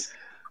course.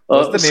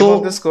 What's the name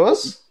of this So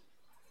course?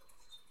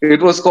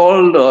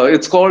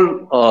 it's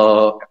called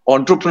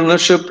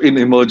Entrepreneurship in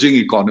Emerging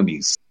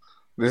Economies.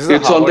 This is a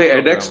It's on the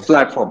Harvard edX program.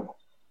 platform.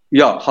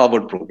 Yeah,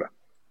 Harvard program.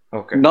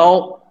 Okay.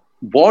 Now,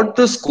 what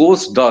this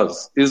course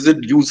does is it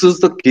uses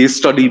the case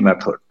study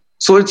method.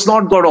 So it's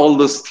not got all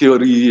this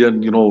theory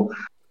and,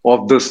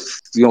 of this,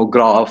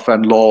 graph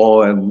and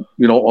law and,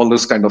 all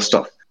this kind of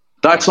stuff.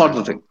 That's not Okay.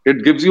 the thing.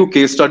 It gives you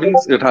case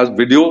studies. It has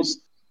videos.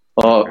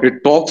 Okay.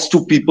 It talks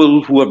to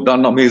people who have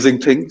done amazing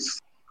things.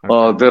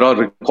 Okay. There are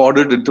recorded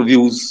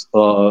interviews.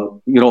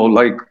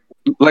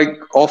 Like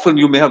often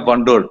you may have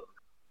wondered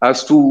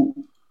as to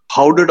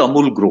how did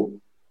Amul grow,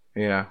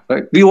 Yeah.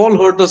 right? We all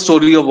heard the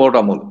story about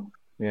Amul,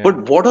 Yeah.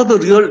 but what are the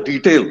real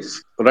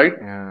details, right?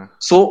 Yeah.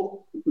 So,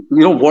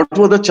 what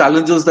were the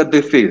challenges that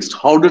they faced?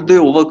 How did they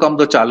Mm, overcome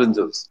the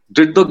challenges?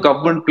 Did the mm,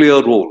 government play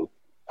a role?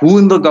 Who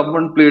in the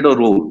government played a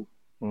role?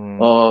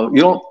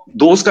 mm.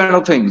 Those kind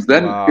of things.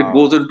 Then it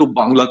goes Wow. into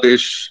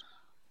Bangladesh,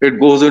 it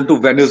goes into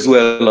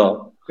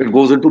Venezuela, it goes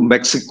into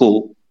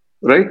Mexico,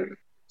 right?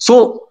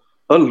 So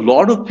a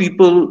lot of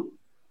people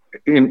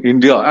in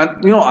India,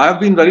 and I've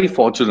been very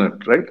fortunate,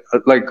 right?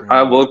 Like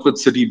I Mm, worked with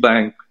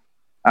Citibank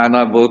and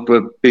I worked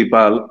with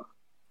PayPal,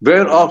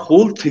 where our mm,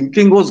 whole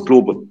thinking was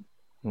global,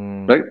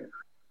 mm, right?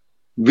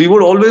 We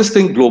would always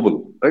think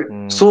global, right?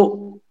 mm,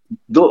 So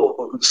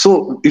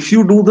if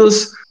you do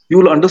this,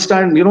 you'll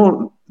understand,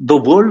 the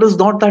world is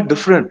not that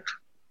different.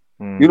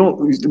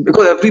 mm,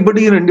 Because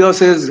everybody in India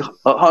says,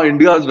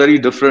 India is very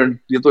different.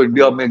 ये तो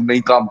India mm, में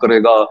नहीं काम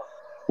करेगा.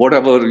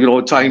 whatever,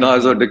 China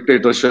is a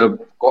dictatorship,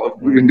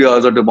 India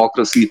is a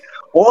democracy.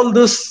 All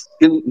this,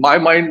 in my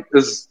mind,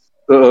 is,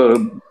 uh,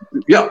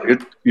 yeah,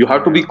 you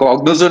have to be Yeah.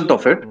 cognizant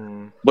of it.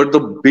 Mm. But the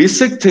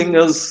basic thing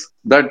is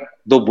that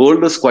the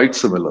world is quite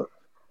similar.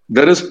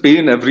 There is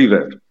pain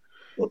everywhere,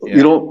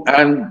 Yeah.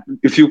 and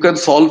if you can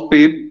solve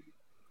pain,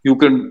 you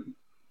can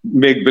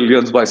make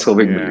billions by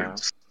serving Yeah.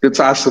 millions. It's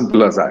Yeah. as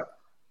simple as that,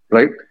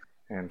 right?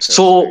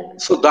 Interesting.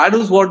 So that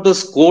is what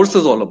this course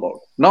is all about.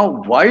 Now,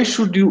 why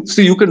should you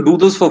see? You can do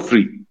this for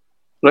free,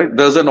 right?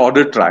 There's an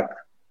audit track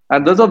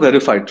and there's a Mm.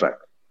 verified track.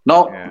 Now,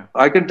 Yeah.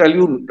 I can tell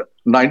you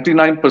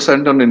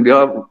 99% in India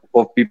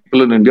of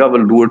people in India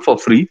will do it for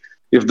free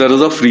if there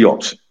is a free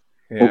option.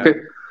 Yeah. Okay.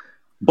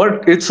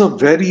 But it's a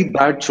very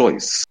bad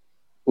choice.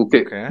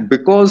 Okay. Okay.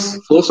 Because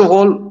first of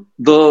all,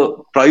 the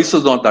price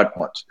is not that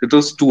much. It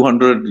is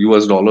 200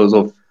 US dollars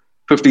of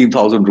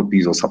 15,000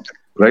 rupees or something,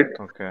 right?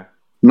 Okay.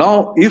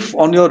 Now, if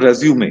on your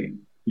resume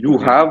you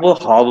Yeah. have a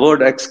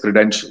Harvard X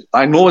credential,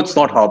 I know it's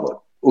not Mm. Harvard,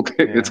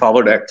 okay, it's Yeah.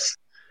 Harvard X,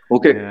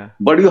 okay, Yeah.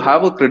 but you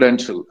have a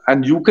credential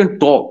and you can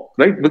talk,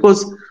 right?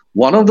 Because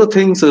one of the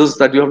things is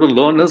that you have to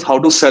learn is how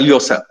to sell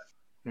yourself,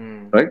 Mm.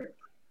 right?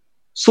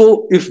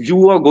 So if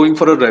you are going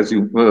for a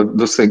resume,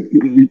 this thing,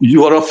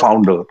 you are a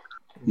founder,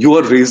 you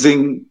are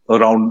raising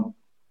around,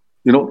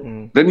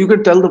 Mm. then you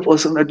can tell the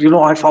person that,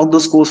 I found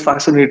this course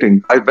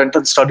fascinating. I went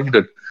and studied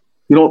it,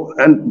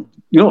 and,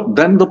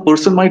 then the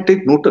person might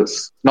take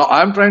notice. Now,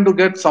 I'm trying to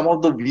get some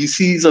of the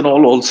VCs and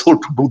all also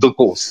to do the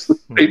course,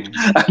 right?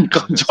 Mm. And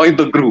join Interesting.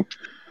 the group,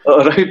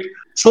 right?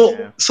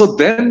 Yeah. So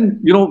then,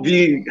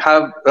 we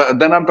have,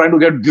 then I'm trying to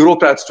get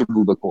bureaucrats to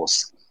do the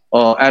course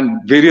and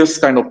various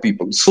kind of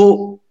people.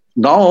 So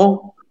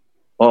now,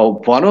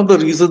 one of the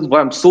reasons why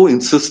I'm so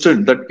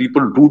insistent that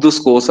people do this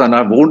course and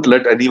I won't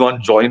let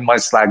anyone join my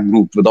Slack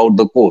group without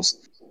the course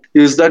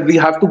is that we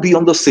have to be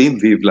on the same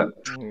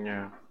wavelength.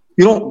 Yeah.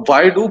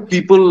 Why do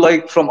people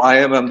like from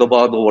IIM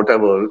Ahmedabad or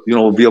whatever,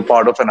 be a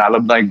part of an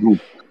alumni group?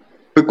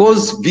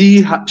 Because Mm. we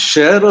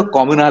share a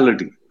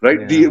commonality, right?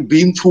 Yeah. We've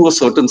been through a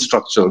certain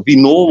structure. We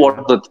know Yeah.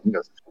 what the thing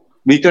is.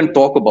 We can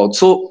talk about.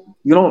 So,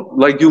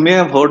 like you may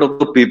have heard of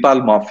the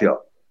PayPal mafia,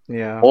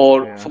 Yeah.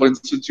 or Yeah. for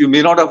instance, you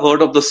may not have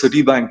heard of the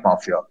Citibank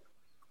mafia.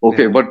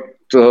 Okay, Yeah. but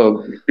in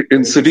There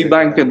is a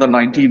Citibank in Citibank the mafia.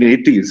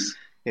 1980s,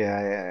 Yeah.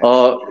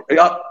 Yeah.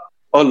 yeah,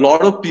 a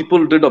lot of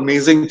people did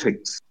amazing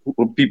things.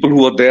 People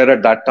who were there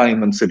at that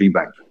time in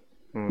Citibank.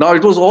 Yeah. Now,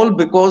 it was all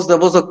because there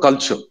was a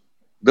culture.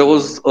 There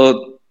was Mm. a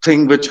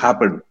thing which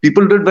happened.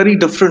 People did very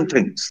different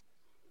things.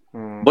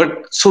 Mm. But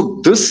so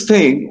this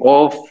thing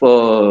of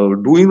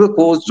doing the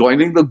course,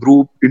 joining the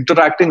group,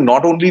 interacting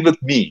not only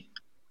with me,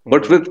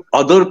 but Mm. with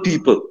other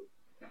people,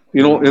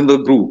 Mm. in the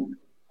group,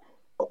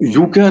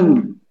 you Mm. can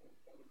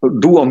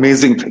do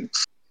amazing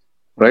things,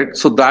 right? Mm.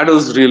 So that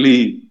is really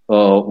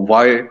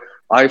why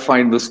I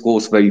find this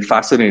course very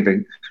fascinating.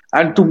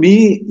 And to me,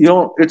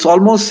 it's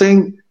almost saying,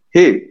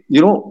 hey,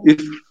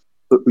 if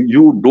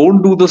you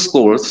don't do this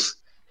course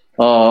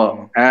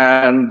Mm.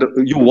 and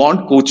you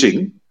want coaching,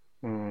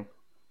 Mm.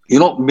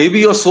 maybe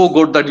you're so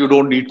good that you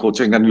don't need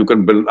coaching and you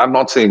can build. I'm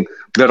not saying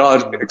there are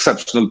Mm.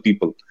 exceptional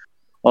people,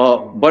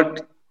 Mm.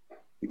 but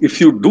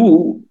if you do,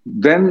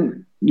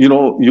 then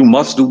you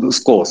must do this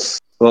course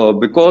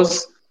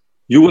because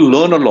you will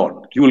learn a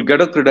lot. You will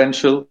get a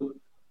credential.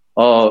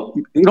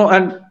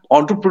 And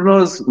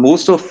entrepreneurs,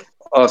 most of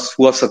us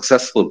who are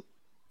successful,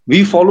 we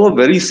Mm. follow a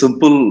very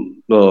simple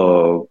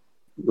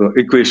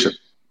equation,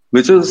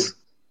 which Mm. is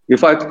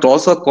if I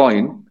toss a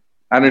coin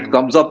and it Mm.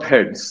 comes up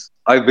heads,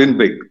 I win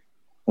big.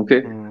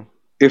 Okay. Mm.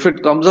 If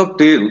it comes up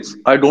tails,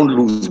 I don't Mm.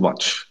 lose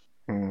much,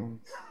 Mm.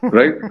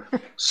 right?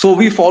 So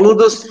we follow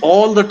this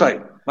all the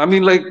time. I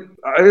mean, like,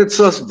 it's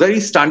a very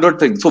standard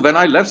thing. So when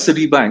I left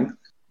Citibank,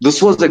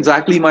 this was Mm.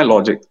 exactly my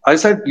logic. I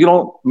said,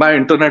 my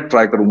internet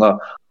try karunga.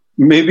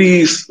 Maybe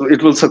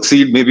it will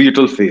succeed, maybe it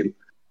will fail.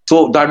 So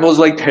that Mm. was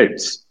like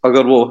heads.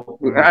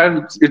 Mm.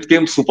 And it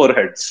came super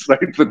heads,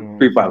 right, with Mm.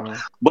 PayPal. Mm.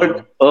 But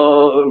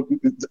Mm.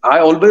 I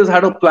always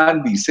had a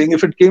plan B, saying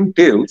if it came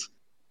tails,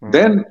 Mm.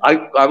 then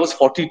I was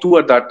 42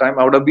 at that time.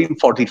 I would have been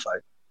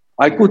 45.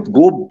 I Mm. could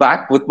go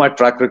back with my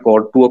track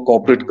record to a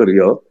corporate Mm.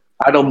 career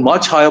at a Mm.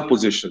 much higher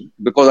position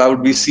because I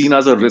would be Mm. seen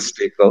as a risk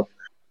taker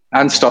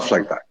and Mm. stuff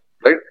like that,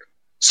 right?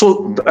 So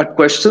Mm. that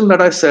question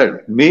that I said,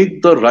 make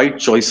the right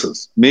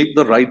choices, make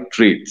the right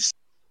trades,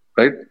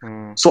 right?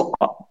 Mm. So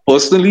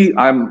personally,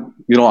 I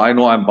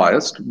know I'm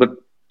biased, but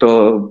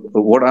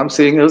what I'm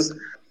saying is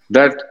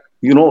that,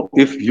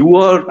 if you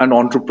are an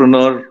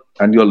entrepreneur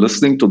and you're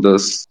listening to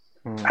this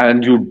Mm.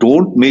 and you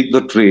don't make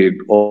the trade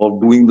of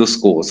doing this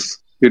course,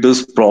 it is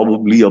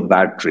probably a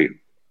bad trade,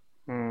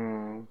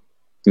 Mm.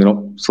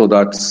 So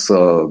that's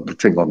the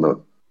thing on the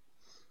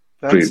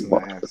That's trade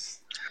part. nice.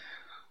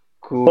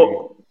 Cool. Oh,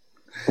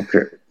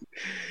 okay.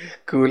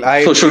 Cool.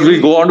 I So should we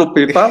really, go on to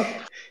PayPal?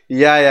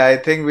 yeah, yeah, I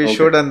think we Okay.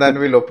 should, and then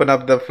we'll open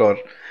up the floor.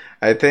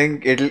 I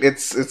think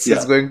it's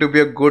Yeah. going to be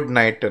a good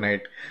night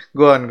tonight.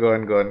 Go on, go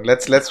on, go on.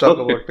 Let's talk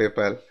Okay. about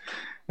PayPal.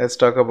 Let's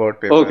talk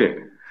about PayPal. Okay.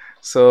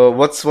 So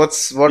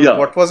Yeah.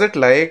 what was it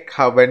like?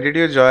 How when did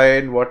you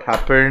join? What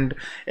happened?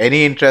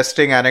 Any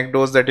interesting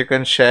anecdotes that you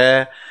can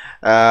share?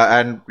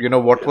 And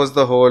what was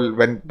the whole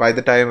when by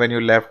the time when you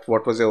left,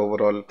 what was your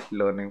overall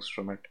learnings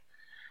from it?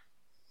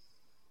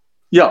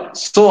 Yeah.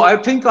 So I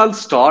think I'll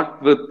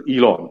start with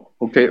Elon.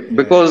 Okay.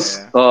 Because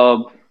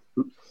Yeah.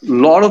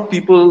 lot of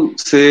people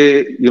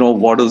say,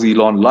 what is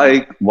Elon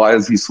like? Why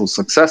is he so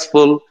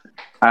successful?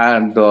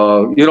 And,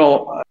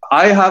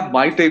 I have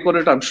my take on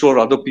it. I'm sure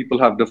other people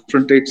have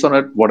different takes on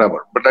it,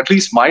 whatever. But at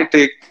least my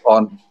take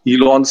on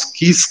Elon's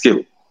key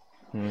skill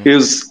Hmm.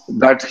 is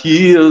that he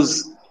is,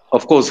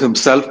 of course,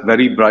 himself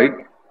very bright,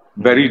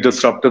 very Hmm.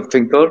 disruptive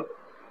thinker,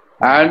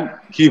 Hmm. and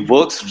he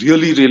works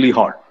really, really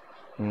hard.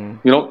 Hmm.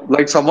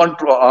 Like someone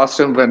asked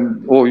him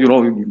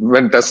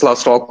when Tesla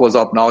stock was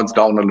up, now it's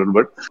down a little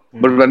bit.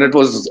 But Hmm. when it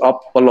was up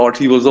a lot,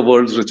 he was the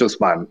world's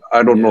richest man.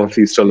 I don't know Yeah. if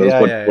he still is, Yeah.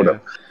 but Yeah.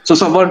 whatever. Yeah. So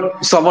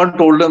someone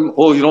told him,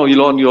 oh,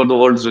 Elon, you're the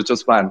world's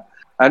richest man.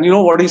 And you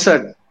know what he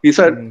said? He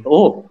said, Hmm.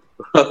 oh,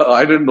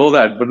 I didn't know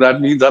that, but that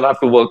means I'll have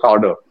to work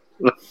harder.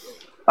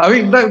 I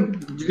mean,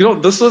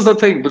 this was the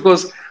thing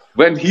because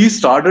when he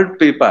started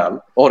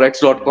PayPal or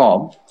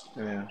X.com,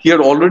 Yeah. he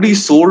had already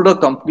sold a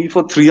company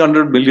for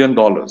 $300 million.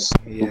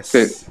 Okay,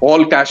 Yes.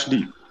 all cash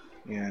deal.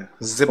 Yeah.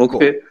 Zipco.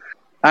 Okay,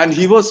 and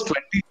he was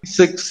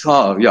 26.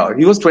 Yeah,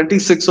 he was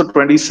 26 or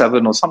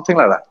 27 or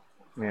something like that.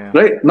 Yeah.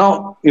 Right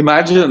now,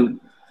 imagine,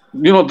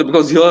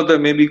 because here there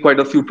may be quite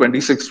a few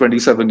 26,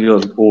 27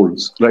 years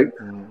olds, right?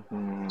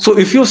 Hmm. So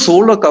if you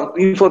sold a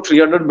company for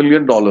 $300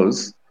 million,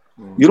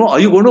 are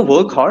you going to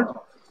work hard?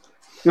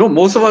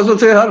 Most of us will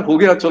say, "यार हो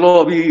गया, चलो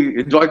अभी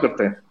enjoy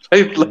करते हैं,"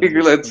 right? Like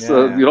let's,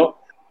 Yeah. Yeah.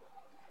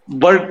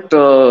 But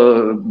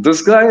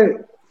this guy,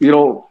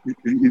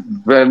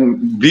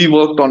 when we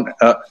worked on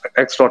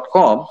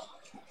X.com,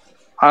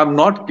 I'm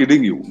not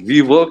kidding you.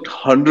 We worked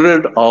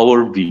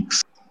 100-hour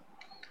weeks,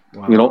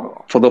 Wow.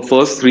 for the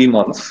first 3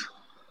 months.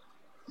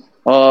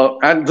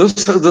 And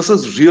this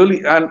is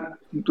really, and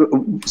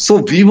so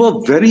we were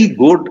very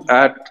good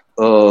at,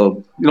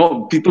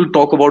 people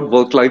talk about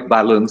work-life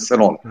balance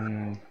and all.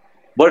 Hmm.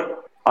 But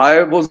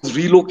I was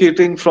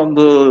relocating from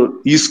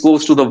the East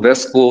Coast to the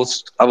West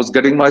Coast. I was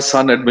getting my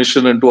son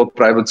admission into a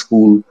private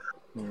school.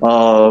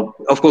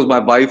 Of course, my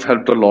wife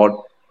helped a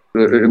lot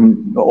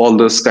in all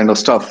this kind of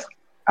stuff.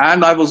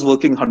 And I was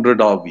working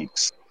 100-hour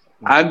weeks.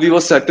 And we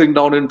were settling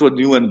down into a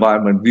new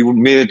environment. We would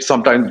may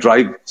sometimes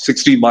drive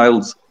 60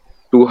 miles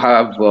to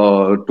have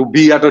to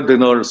be at a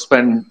dinner,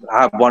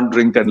 have one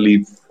drink and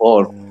leave,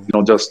 or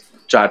just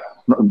chat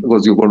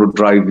because you're going to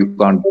drive. You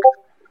can't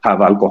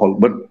have alcohol,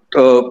 but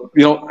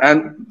and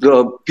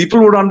people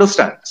would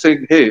understand,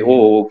 saying, "Hey,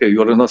 oh, okay,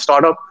 you're in a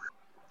startup.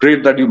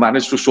 Great that you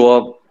managed to show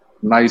up.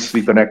 Nice,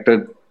 we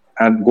connected,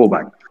 and go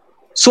back."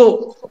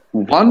 So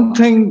one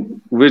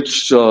thing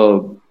which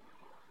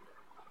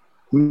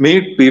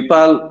made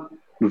PayPal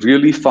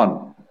really fun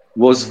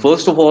was,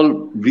 first of all,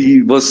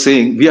 we were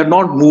saying we had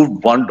not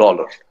moved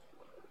 $1,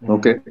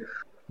 okay,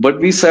 but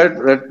we said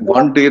that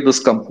one day this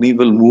company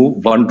will move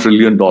 $1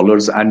 trillion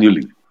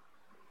annually.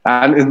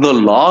 And in the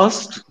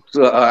last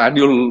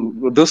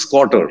this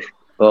quarter,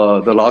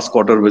 the last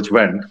quarter which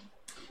went,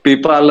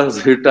 PayPal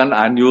has hit an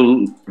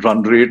annual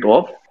run rate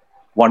of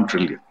 $1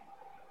 trillion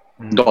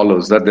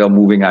that they are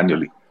moving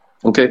annually.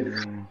 Okay.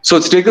 So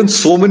it's taken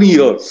so many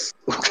years.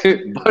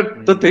 Okay.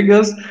 But the thing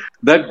is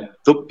that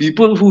the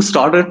people who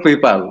started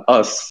PayPal,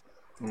 us,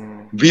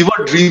 we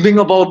were dreaming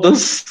about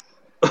this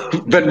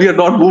when we had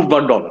not moved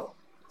 $1.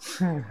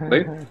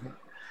 Right?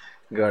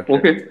 Got it.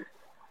 Okay.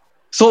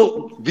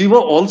 So we were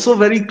also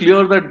very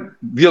clear that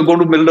we are going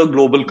to build a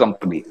global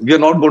company. We are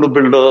not going to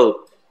build a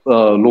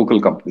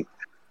local company.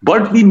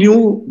 But we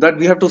knew that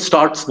we have to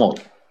start small,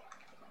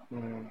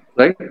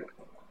 right?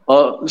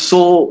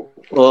 So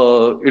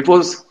it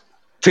was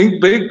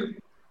think big,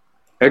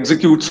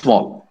 execute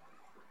small,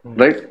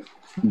 right?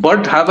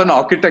 But have an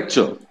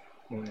architecture.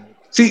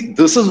 See,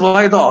 this is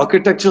why the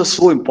architecture is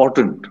so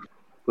important,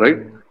 right?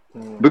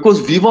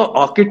 Because we were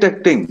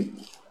architecting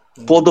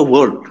for the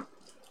world.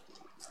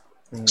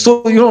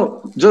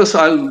 So, just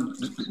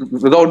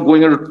without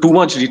going into too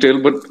much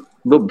detail, but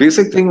the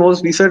basic thing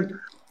was we said,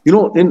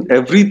 in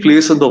every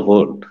place in the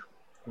world,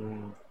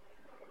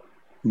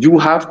 you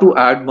have to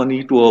add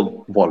money to a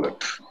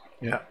wallet.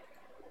 Yeah.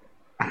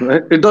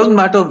 Right? It doesn't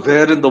matter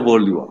where in the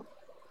world you are,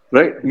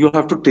 right? You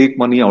have to take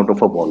money out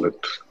of a wallet.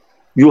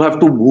 You have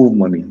to move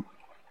money,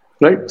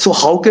 right? So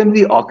how can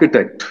we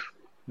architect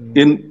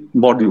in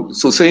modules?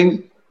 So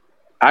saying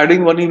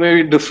adding money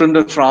may be different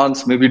in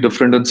France, maybe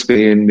different in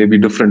Spain, maybe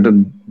different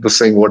in the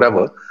same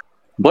whatever.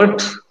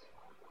 But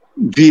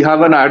we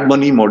have an add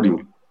money module,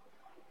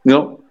 you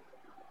know.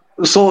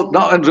 So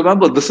now, and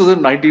remember, this is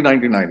in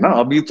 1999.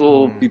 Na? Abhi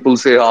to people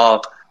say,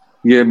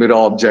 ये मेरा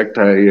object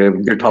है, ये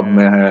GitHub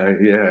में Yeah.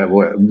 है, ये है,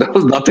 वो है. There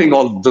was nothing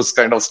all this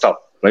kind of stuff,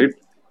 right?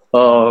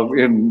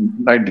 In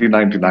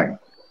 1999.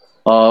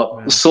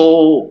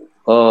 So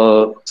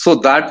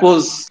that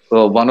was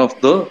one of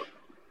the.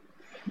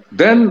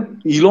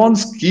 Then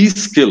Elon's key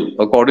skill,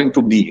 according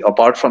to me,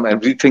 apart from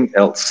everything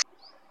else,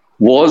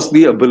 was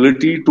the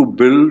ability to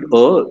build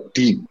a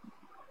team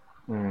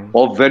Mm.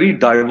 of very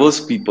diverse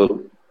people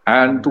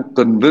and to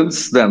convince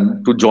them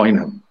to join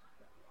him.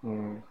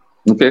 Mm.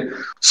 Okay.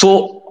 So,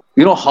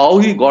 how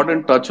he got in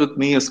touch with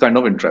me is kind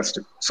of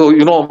interesting. So,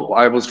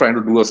 I was trying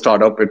to do a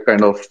startup. It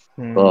kind of,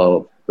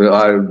 Mm.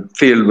 I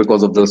failed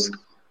because of this.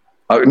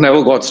 It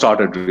never got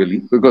started really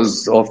because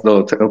of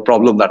Mm. the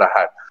problem that I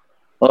had.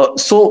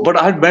 But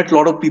I had met a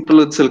lot of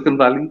people in Silicon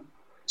Valley.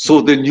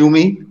 So they Mm. knew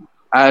me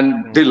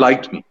and they Mm.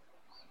 liked me.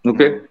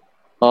 Okay.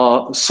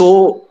 Mm.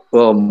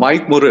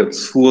 Mike Moritz,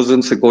 who was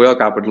in Sequoia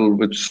Capital,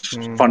 which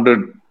Mm. funded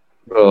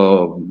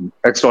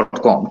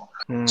X.com.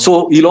 Mm. So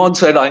Elon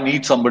said, I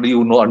need somebody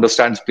who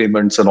understands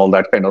payments and all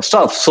that kind of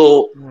stuff. So,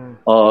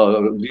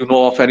 Mm. do you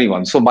know of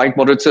anyone? So Mike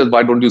Moritz says,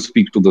 why don't you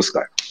speak to this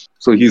guy?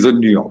 So he's in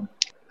New York.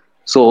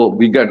 So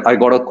I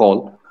got a call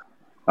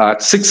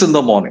at 6 in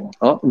the morning,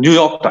 New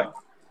York time,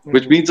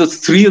 which Mm. means it's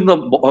 3 in the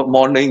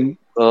morning,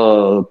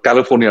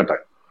 California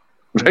time,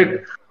 right?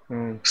 Mm.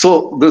 Mm. So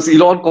this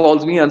Elon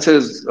calls me and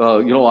says,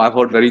 I've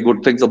heard very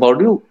good things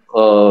about you.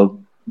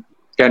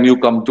 Can you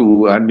come to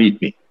and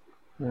meet me?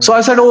 So I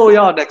Mm. said, oh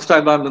yeah, next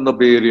time I'm in the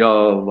Bay Area,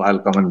 I'll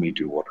come and meet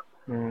you.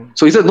 Mm.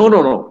 So he said, no, no,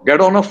 no, get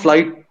on a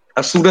flight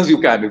as soon as you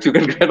can. If you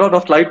can get on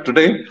a flight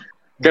today,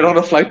 get on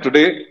Mm. a flight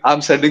today.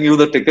 I'm sending you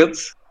the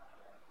tickets.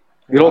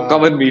 Come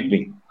Wow. and meet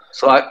me.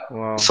 So I,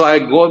 Wow. so I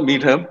go and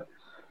meet him.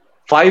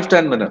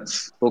 5-10 minutes,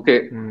 okay,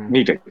 Mm.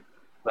 meeting,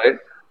 right?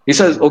 He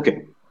says, Mm. okay,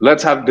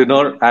 let's have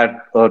dinner at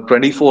a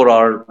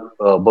 24-hour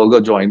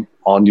burger joint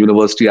on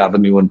University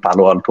Avenue in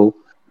Palo Alto,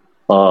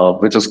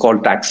 which is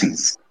called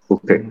Taxis.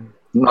 Okay,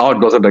 Mm. now it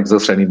doesn't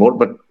exist anymore,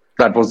 but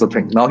that was the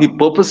thing. Mm. Now he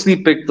purposely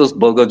picked this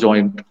burger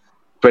joint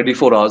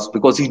 24 hours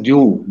because he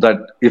knew that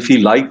if he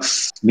likes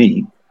me,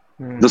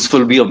 Mm. this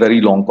will be a very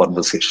long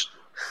conversation.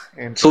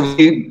 So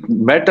Interesting. we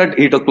met at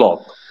 8 o'clock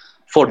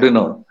for Yeah.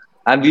 dinner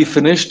and we Yeah.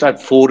 finished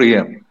at 4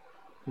 a.m.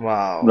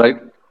 Wow. Right?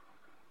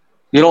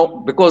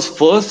 Because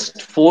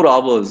first 4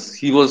 hours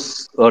he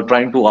was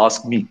trying to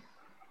ask me.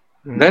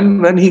 Mm.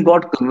 Then when he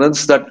got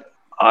convinced that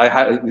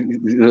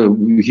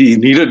he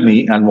needed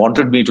me and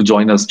wanted me to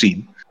join his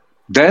team,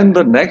 then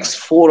the next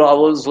 4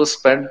 hours was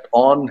spent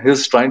on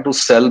his trying to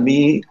sell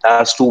me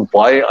as to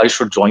why I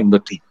should join the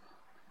team.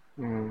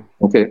 Mm.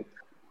 Okay.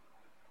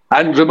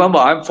 And remember,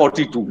 I'm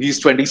 42, he's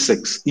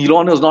 26.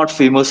 Elon is not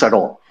famous at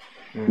all,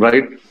 Mm.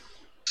 right?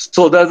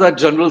 So there's that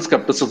general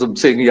skepticism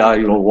saying, yeah,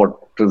 what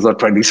is a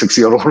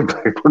 26-year-old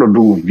guy going to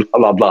do? Blah,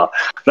 blah, blah.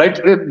 Right?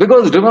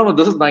 Because remember,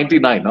 this is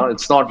 99. Huh?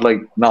 It's not like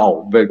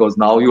now, because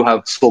now you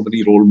have so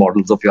many role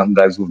models of young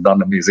guys who've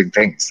done amazing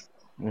things.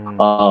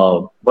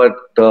 Mm.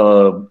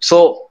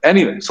 So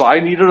anyway, so I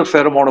needed a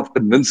fair amount of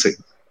convincing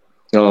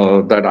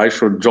Mm. that I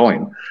should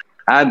join.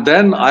 And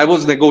then I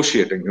was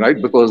negotiating,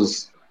 right?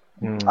 Because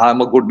Mm. I'm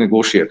a good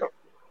negotiator.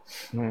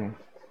 Mm.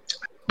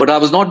 But I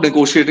was not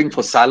negotiating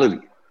for salary.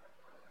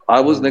 I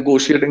was Mm.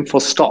 negotiating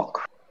for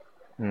stock,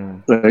 Mm.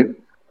 right?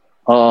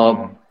 Uh,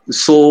 Mm.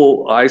 so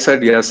I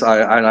said yes,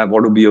 I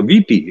want to be a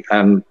VP,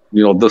 and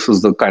this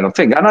is the kind of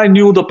thing. And I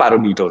knew the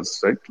parameters,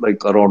 right,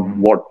 like around Mm.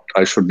 what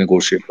I should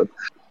negotiate with.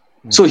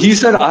 So Mm. he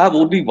said, I have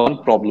only one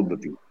problem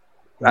with you,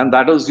 and Mm.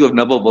 that is you have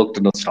never worked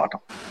in a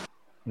startup,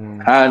 Mm.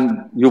 and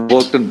you've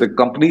worked in big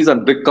companies,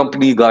 and big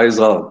company guys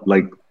are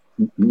like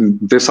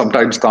they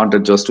sometimes can't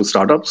adjust to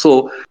startups. So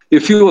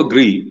if you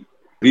agree,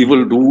 we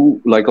will Mm. do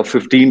like a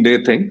 15-day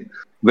thing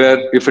where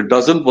Mm. if it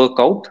doesn't work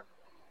out,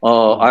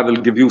 I Mm.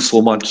 will give you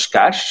so much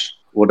cash,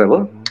 whatever,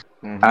 Mhm.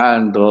 Mhm.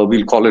 and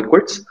we'll call it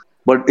quits.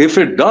 But if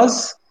it does,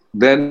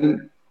 then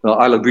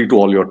I'll agree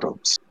to all your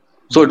terms.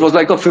 So it was Mm.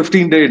 like a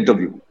 15-day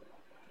interview,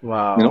 you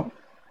Wow. know.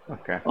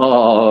 Okay.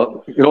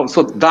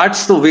 So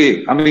that's the way.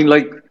 I mean,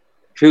 like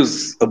his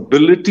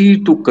ability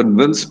to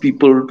convince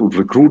people to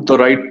recruit the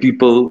right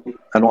people,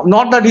 and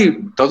not that he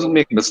doesn't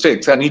make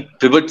mistakes and he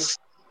pivots.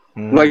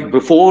 Like Mm.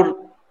 before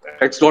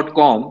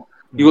X.com,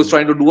 he was Mm.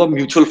 trying to do a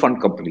mutual fund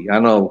company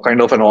and a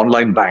kind of an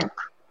online bank.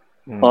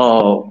 Mm.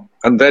 Uh,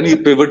 and then he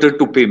pivoted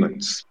to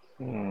payments,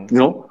 Mm. you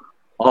know.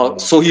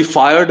 Mm. So he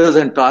fired his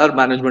entire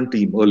management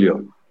team earlier.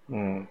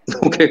 Mm.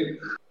 Okay.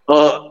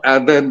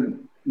 And then,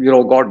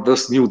 got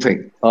this new thing.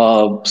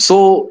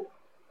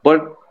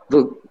 But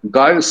the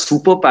guy is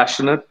super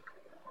passionate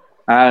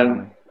and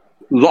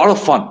Mm. a lot of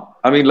fun.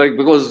 I mean, like,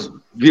 because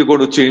we're going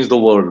to change the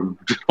world,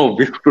 we're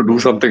going to do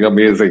Mm. something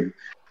amazing.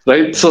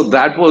 Right. So Mm.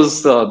 that was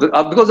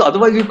because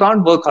otherwise you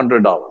can't work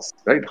 100 hours.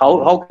 Right. How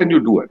Mm. can you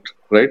do it?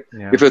 Right.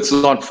 If Yeah. it's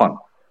not fun.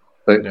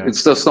 Right. Yeah.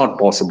 It's just not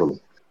possible.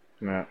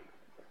 Yeah.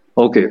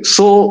 Okay,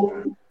 so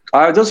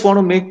I just want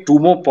to make two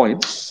more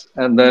points,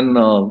 and then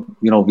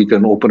we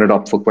can open it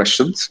up for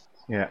questions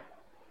Yeah.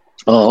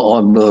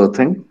 on the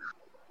thing.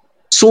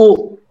 So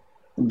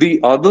the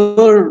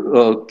other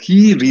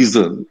key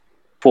reason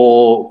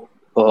for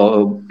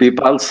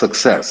PayPal's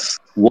success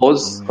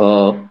was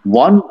Mm.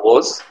 one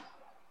was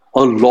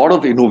a lot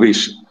of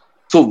innovation.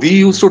 So we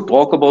used Mm. to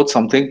talk about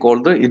something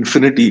called the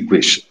infinity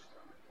equation.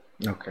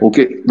 Okay.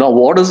 Okay, now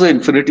what is the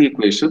infinity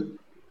equation?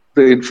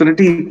 The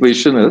infinity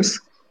equation is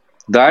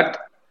that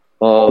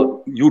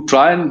you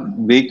try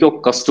and make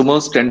your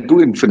customers tend to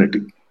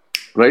infinity,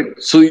 right?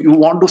 So you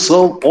want to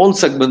serve all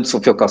segments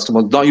of your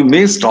customers. Now you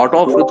may start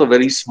off with a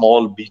very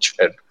small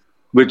beachhead,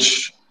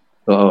 which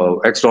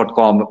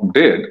X.com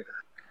did,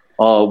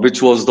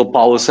 which was the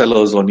power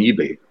sellers on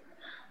eBay.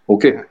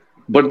 Okay. Yeah.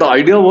 But the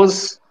idea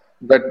was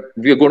that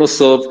we are going to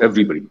serve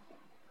everybody,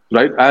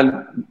 right?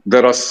 And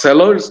there are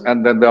sellers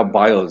and then there are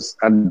buyers.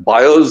 And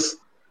buyers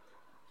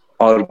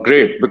are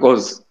great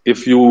because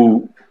if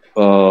you,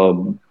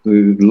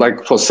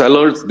 like for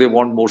sellers, they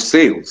want more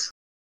sales.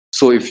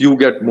 So if you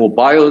get more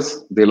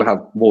buyers, they'll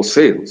have more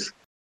sales.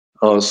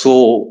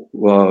 So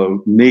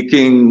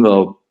making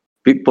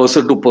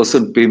person to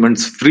person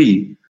payments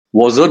free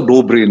was a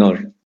no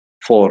brainer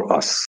for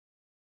us,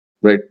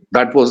 right?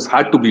 That was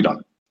had to be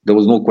done. There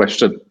was no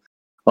question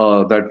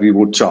that we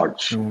would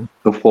charge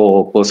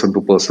for person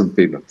to person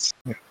payments.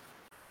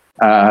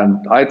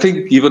 And I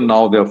think even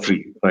now they're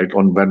free, right,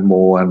 on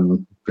Venmo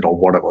and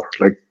whatever.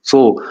 Like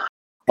so,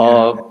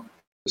 uh,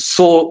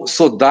 so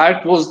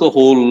that was the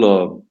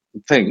whole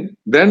thing.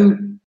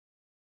 Then,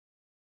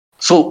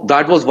 so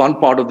that was one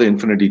part of the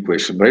infinity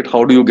equation, right?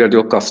 How do you get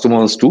your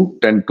customers to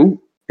tend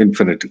to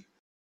infinity?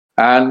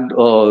 And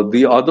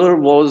the other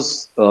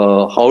was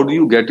how do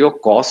you get your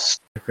costs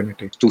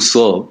Definitely. to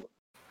serve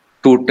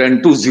to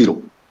tend to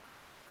zero?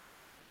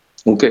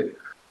 Okay.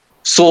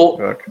 So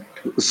Got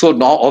it. so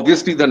now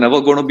obviously they're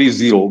never going to be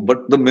zero,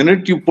 but the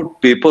minute you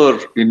put paper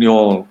in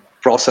your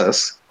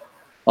process,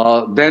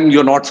 then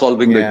you're not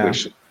solving the Yeah.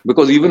 equation.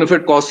 Because even if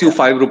it costs you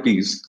 5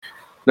 rupees,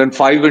 then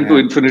 5 into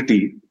Yeah.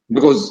 infinity,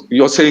 because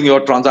you're saying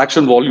your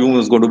transaction volume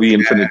is going to be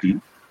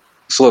infinity.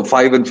 So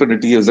 5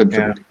 infinity is Yeah.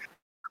 infinity,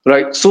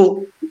 right?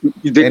 So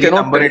they Any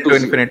cannot number tend to into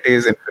zero. infinity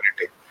is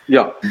infinity.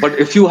 Yeah, but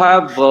if you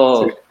have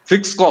So,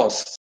 fixed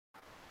costs,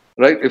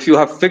 right? If you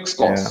have fixed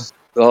yeah. costs,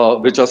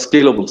 which are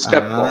scalable,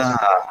 step costs,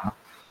 Ah,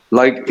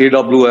 like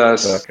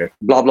AWS, got it.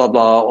 blah, blah,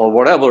 blah, or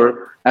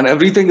whatever, and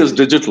everything is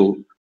digital,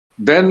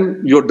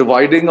 then you're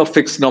dividing a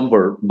fixed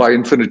number by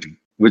infinity,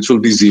 which will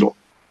be zero.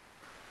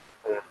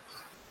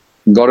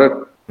 Got it?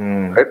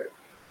 Mm. Right?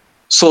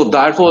 So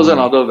that was Mm.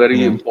 another very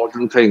Mm.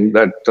 important thing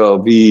that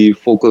we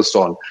focused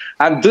on.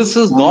 And this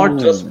is not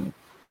just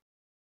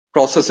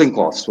processing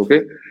cost,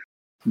 okay?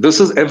 This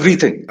is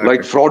everything,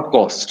 like Okay. fraud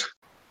cost,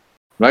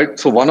 right?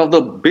 So one of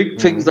the big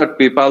things Mm. that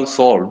PayPal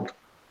solved,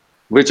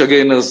 which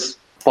again is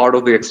part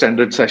of the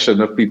extended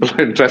session if people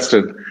are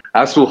interested,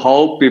 as to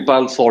how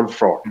PayPal solved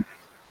fraud,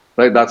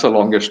 right? That's a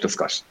longish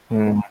discussion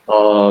Mm.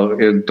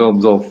 in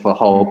terms of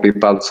how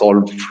PayPal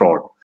solved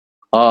fraud.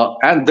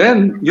 And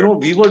then,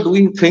 we were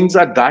doing things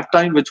at that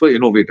time which were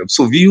innovative.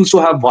 So we used to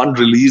have one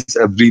release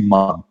every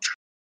month,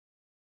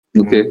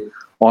 okay, Mm.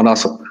 on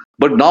us.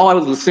 But now I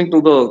was listening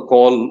to the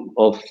call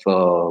of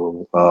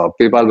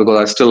PayPal because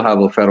I still have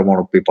a fair amount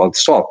of PayPal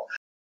stock.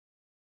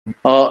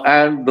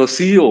 And the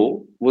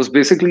CEO was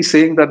basically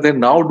saying that they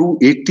now do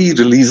 80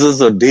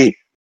 releases a day,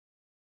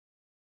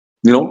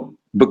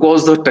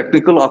 because the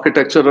technical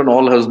architecture and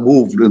all has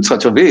moved in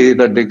such a way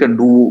that they can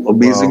do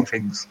amazing Wow.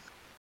 things.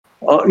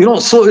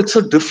 So it's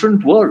a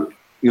different world,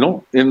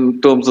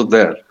 in terms of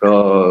their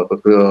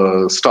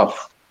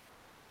stuff.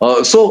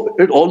 So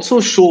it also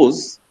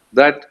shows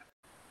that,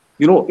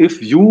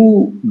 if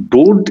you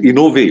don't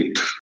innovate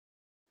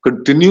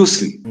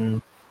continuously, Mm.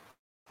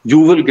 you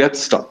will get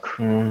stuck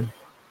Mm.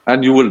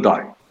 and you will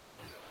die.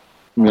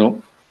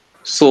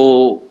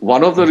 So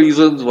one of the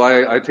reasons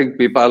why I think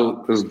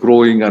PayPal is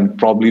growing and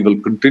probably will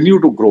continue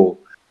to grow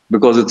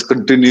because it's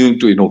continuing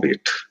to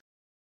innovate.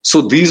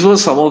 So these were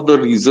some of the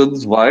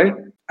reasons why.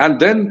 And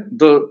then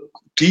the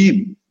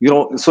team,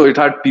 so it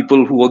had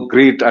people who were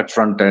great at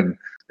front end.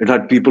 It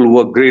had people who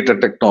were great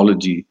at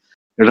technology.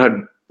 It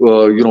had,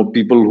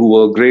 people who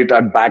were great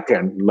at back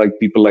end, like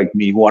people like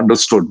me who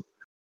understood.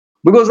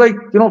 Because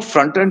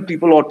front end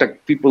people or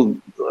tech people,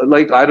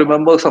 like I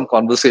remember some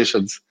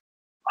conversations.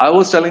 I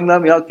was telling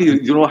them, yeah,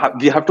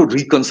 we have to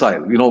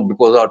reconcile,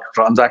 because our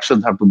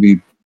transactions have to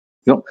be,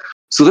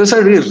 So they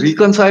said, hey,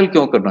 reconcile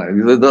kyun karna hai?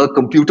 The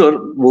computer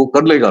wo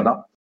kar lega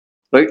na,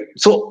 right?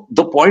 So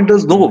the point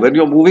is, no, when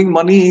you're moving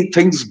money,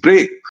 things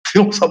break.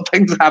 Some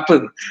things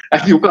happen,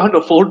 and you can't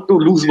afford to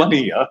lose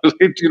money.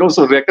 Right?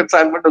 So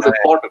reconcilement is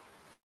important,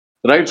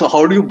 right? So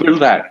how do you build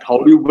that? How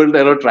do you build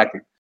error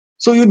tracking?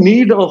 So you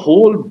need a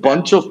whole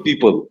bunch of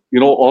people,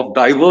 of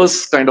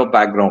diverse kind of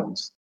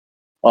backgrounds.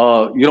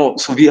 So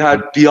we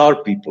had PR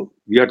people,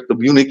 we had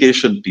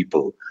communication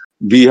people,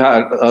 we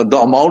had the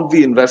amount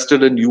we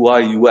invested in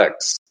UI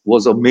UX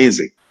was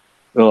amazing.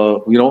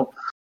 So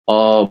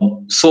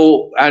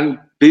and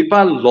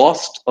PayPal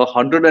lost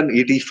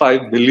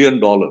 $185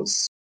 billion,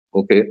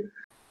 okay,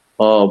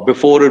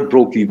 before it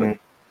broke even, Mm.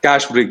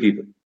 cash break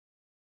even.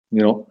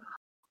 You know,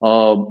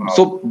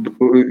 so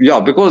yeah,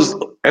 because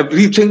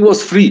everything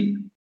was free,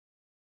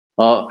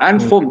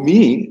 and Mm. for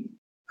me,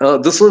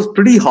 this was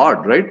pretty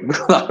hard, right?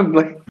 I'm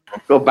like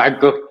a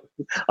banker.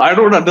 I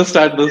don't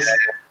understand this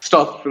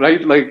stuff,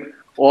 right? Like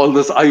all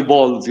this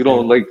eyeballs,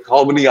 Mm. like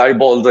how many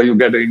eyeballs are you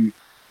getting?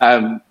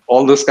 And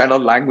all this kind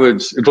of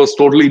language. It was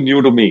totally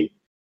new to me.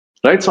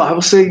 right? So I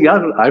was saying,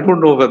 yeah, I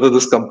don't know whether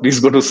this company is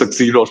going to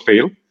succeed or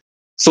fail.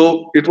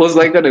 So it was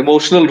like an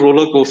emotional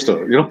roller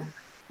coaster,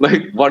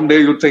 Like one day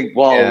you think,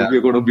 wow, Yeah.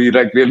 we're going to be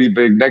like really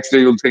big. Next day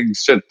you'll think,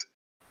 shit,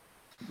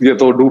 ये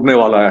तो डूबने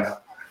वाला है.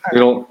 You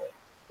know,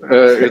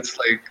 it's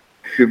like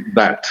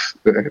that.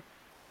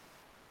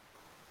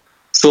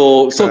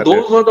 So Got it.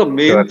 those were the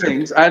main Got it.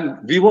 things, and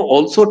we were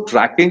also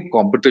tracking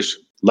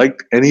competition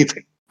like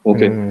anything.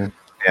 Okay, Mm,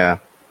 yeah.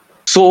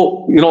 so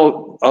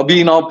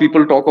abhi now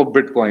people talk of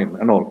Bitcoin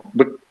and all,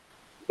 but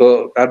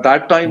at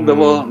that time there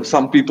Mm, were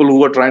some people who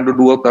were trying to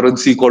do a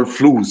currency called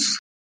flus.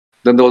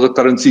 Then there was a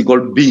currency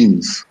called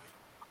beans.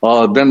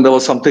 Then there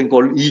was something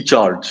called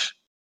e-charge.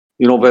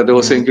 Where they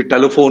were saying mm, कि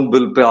telephone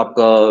bill pe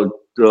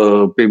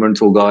aapka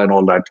payments hoga and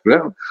all that.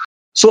 Yeah?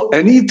 So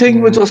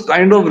anything which mm, was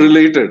kind of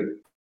related,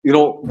 we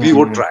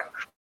would mm, track.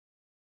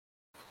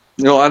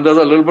 And there's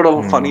a little bit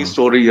of a funny mm,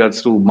 story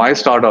as to my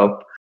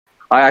startup.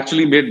 I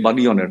actually made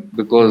money on it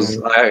because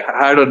mm, I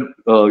had a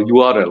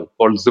URL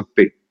called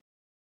ZipPay,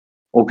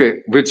 okay,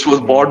 which was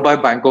bought mm. by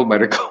Bank of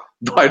America.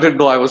 I didn't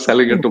know I was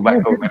selling it to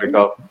Bank of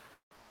America.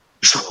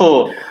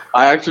 So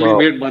I actually Wow.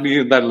 made money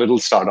in that little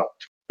startup.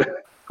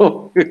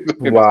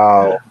 but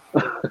Wow.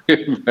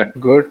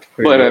 Good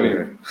for you.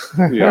 anyway,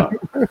 yeah.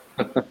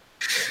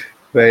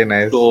 Very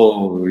nice.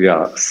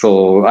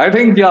 So I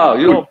think,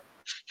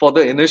 for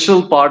the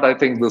initial part, I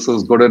think this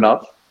is good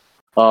enough.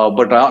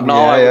 But now Yeah,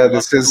 I would yeah. love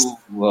This is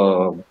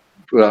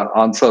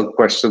answer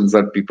questions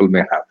that people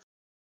may have.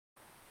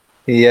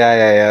 Yeah,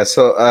 yeah, yeah.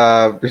 So,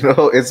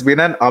 it's been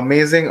an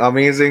amazing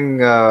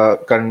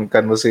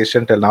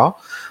conversation till now.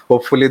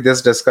 Hopefully,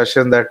 this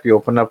discussion that we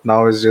open up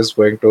now is just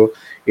going to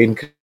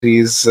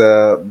increase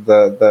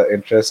the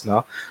interest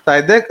now. So,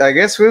 I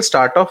guess we'll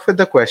start off with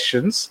the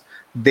questions.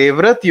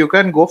 Devrat, you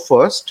can go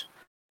first.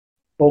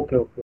 Okay,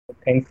 okay.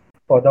 Thanks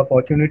for the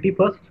opportunity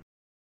first.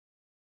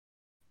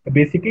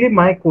 Basically,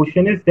 my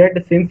question is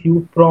that since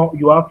you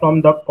are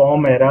from the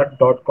com era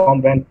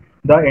 .com when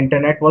the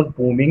internet was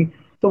booming,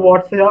 so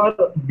what's your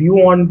view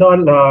on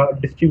the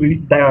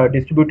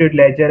distributed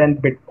ledger and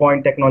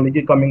Bitcoin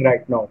technology coming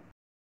right now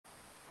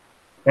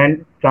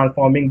and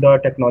transforming the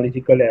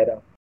technological era?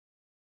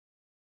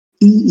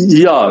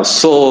 Yeah.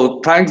 So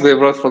thanks,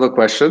 Devrat, for the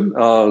question.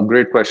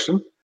 Great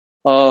question.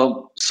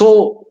 So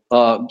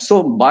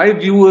my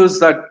view is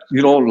that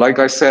like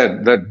I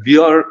said, that we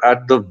are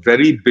at the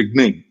very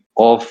beginning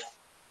of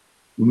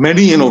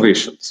many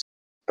innovations.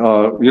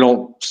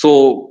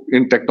 So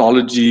in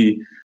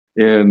technology,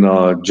 in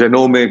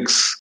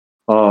genomics,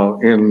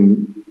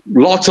 in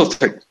lots of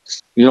things.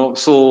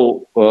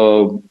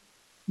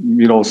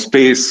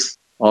 Space,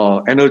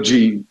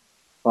 energy,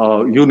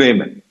 you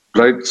name it,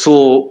 right?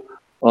 So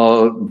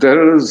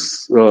there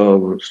is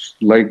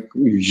like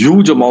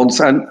huge amounts,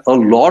 and a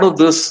lot of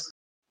this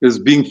is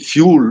being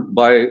fueled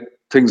by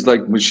things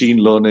like machine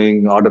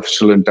learning,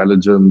 artificial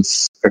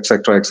intelligence,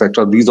 etc.,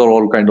 etc. These are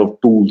all kind of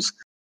tools.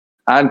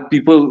 And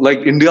people like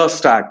India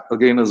Stack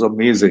again is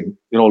amazing.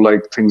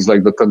 Like things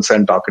like the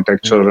consent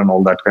architecture and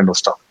all that kind of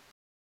stuff.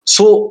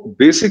 So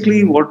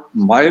basically, Mm, what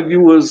my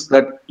view is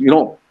that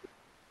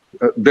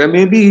there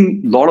may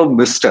be a lot of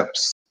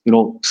missteps.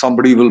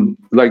 Somebody will,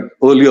 like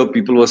earlier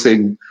people were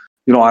saying,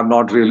 I'm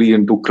not really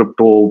into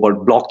crypto,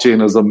 but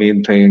blockchain is the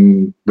main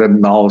thing.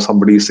 Then now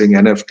somebody is saying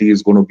NFT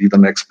is going to be the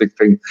next big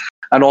thing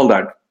and all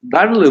that.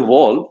 That will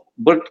evolve.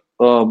 But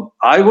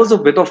I was a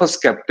bit of a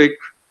skeptic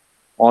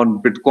on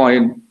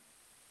Bitcoin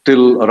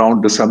till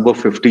around December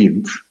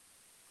 15th.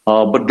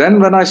 But then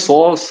when I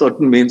saw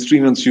certain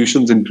mainstream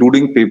institutions,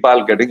 including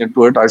PayPal, getting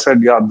into it, I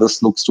said, yeah,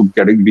 this looks to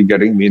be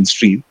getting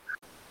mainstream.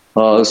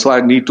 So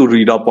I need to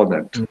read up on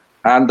it. mm,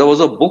 And there was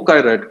a book I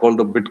read called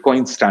The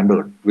Bitcoin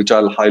Standard, which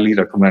I'll highly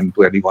recommend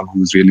to anyone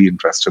who's really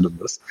interested in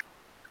this.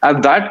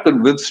 And that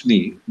convinced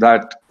me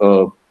that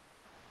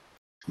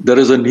there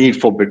is a need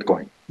for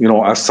Bitcoin,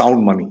 as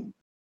sound money.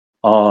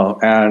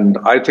 And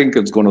I think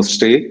it's going to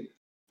stay.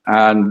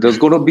 And there's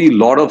going to be a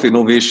lot of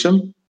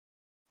innovation.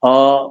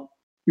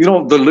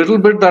 The little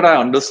bit that I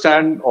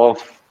understand of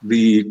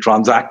the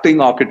transacting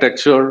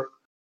architecture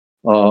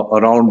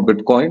around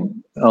Bitcoin,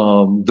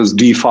 this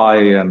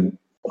DeFi and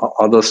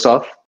other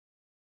stuff,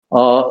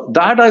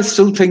 that I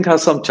still think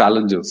has some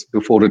challenges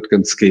before it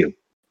can scale.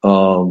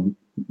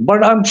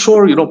 But I'm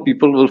sure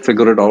people will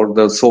figure it out.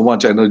 There's so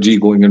much energy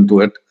going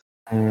into it,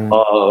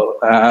 mm.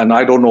 and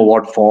I don't know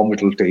what form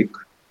it'll take.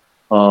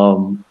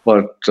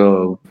 But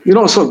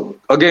so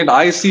again,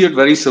 I see it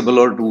very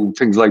similar to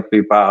things like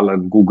PayPal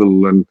and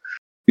Google, and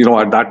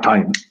at that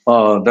time,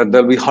 that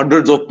there'll be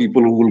hundreds of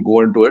people who will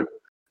go into it,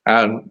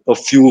 and a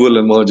few will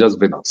emerge as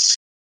winners.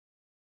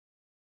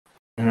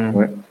 Mm.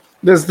 Right?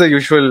 This is the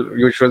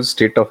usual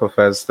state of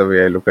affairs, the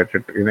way I look at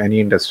it in any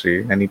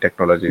industry, any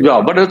technology. Yeah,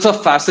 but it's a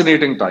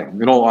fascinating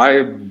time.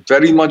 I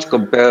very much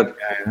compare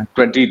Yeah.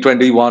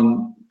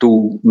 2021 to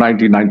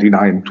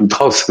 1999,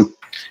 2000.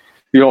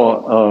 Are you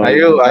are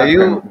That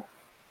kind of. you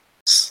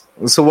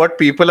So what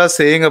people are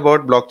saying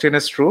about blockchain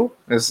is true?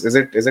 Is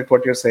it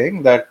what you're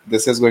saying, that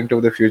this is going to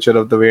be the future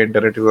of the way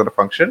internet is going to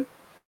function?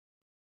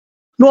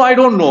 No, I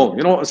don't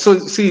know. So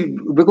see,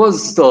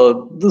 because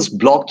this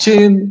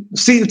blockchain,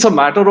 see, it's a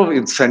matter of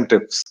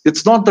incentives.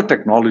 It's not the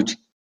technology,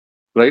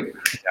 right?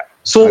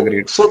 So,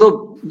 Agreed. so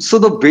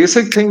the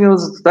basic thing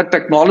is that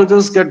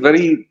technologists get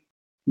very,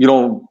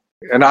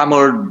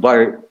 enamored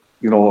by,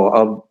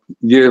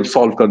 ye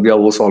solve kar diya,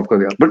 wo solve kar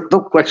diya. But the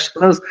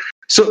question is,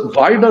 so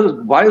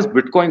why is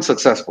Bitcoin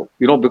successful?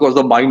 Because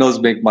the miners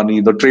make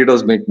money, the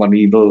traders make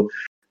money, the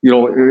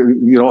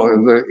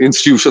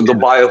institutions, the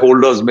buyer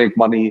holders make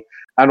money,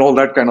 and all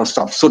that kind of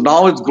stuff. So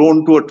now it's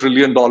grown to $1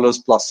 trillion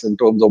plus in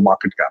terms of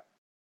market cap,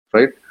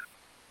 right?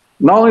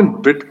 Now in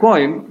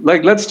Bitcoin,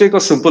 like let's take a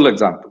simple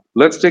example.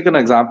 Let's take an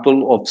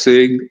example of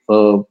saying,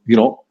 why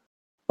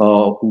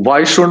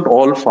shouldn't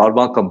all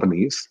pharma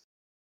companies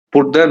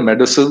put their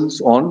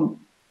medicines on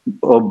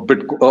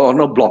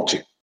on a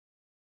blockchain,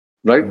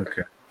 right?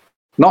 Okay.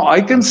 Now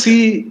I can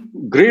see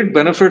great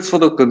benefits for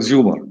the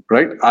consumer,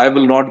 right? I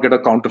will not get a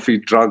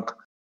counterfeit drug.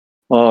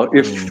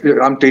 If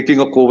I'm taking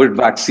a COVID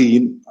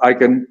vaccine, I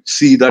can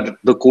see that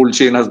the cold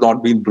chain has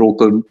not been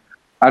broken,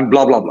 and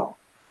blah blah blah,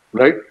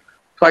 right?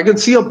 So I can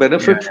see a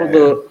benefit for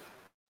the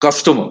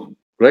customer,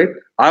 right?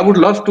 I would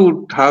love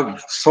to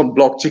have some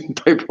blockchain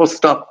type of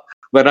stuff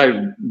when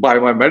I buy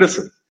my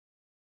medicine.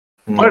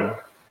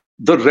 But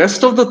the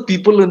rest of the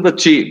people in the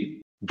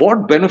chain,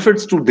 what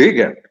benefits do they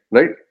get,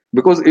 right?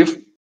 Because if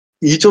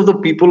each of the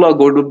people are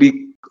going to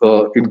be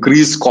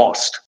increased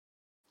cost,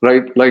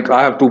 right? Like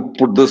I have to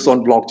put this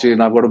on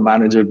blockchain, I've got to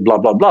manage it, blah,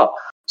 blah, blah.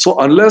 So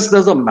unless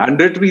there's a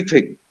mandatory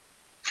thing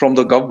from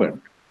the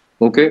government,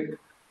 okay,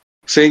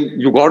 saying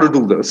you got to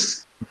do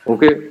this,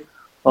 okay,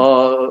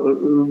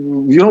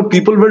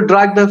 people will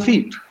drag their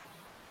feet.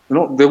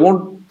 They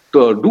won't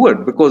do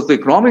it because the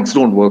economics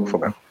don't work for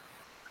them.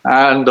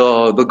 And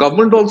the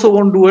government also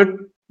won't do it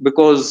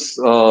because,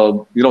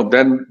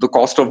 then the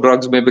cost of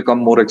drugs may become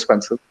more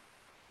expensive,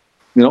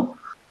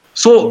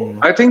 So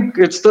I think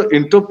it's the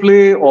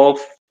interplay of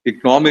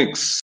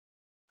economics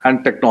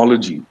and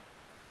technology,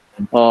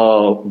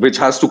 which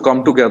has to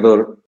come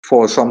together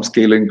for some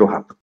scaling to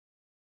happen.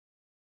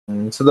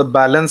 So the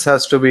balance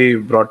has to be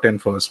brought in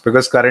first,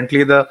 because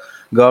currently the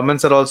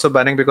governments are also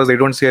banning because they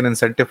don't see an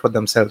incentive for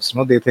themselves.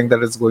 They think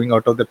that it's going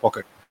out of their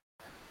pocket.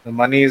 The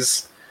money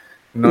is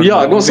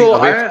So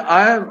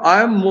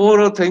I am more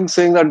a thing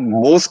saying that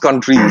most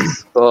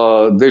countries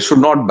they should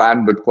not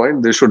ban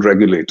Bitcoin, they should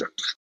regulate it.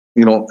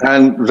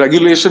 And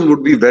regulation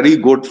would be very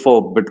good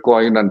for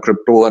Bitcoin and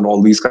crypto and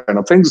all these kind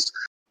of things.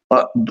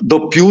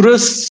 The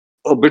purists,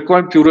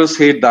 Bitcoin purists,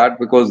 hate that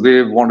because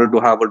they wanted to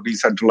have a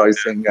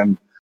decentralized thing and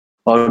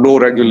no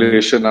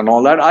regulation and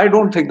all that. I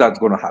don't think that's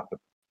going to happen.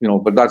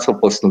 But that's a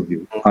personal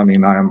view. I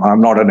mean,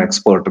 I'm not an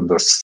expert in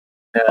this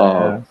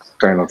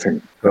kind of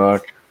thing.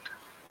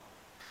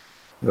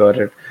 Got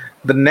it.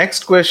 The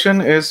next question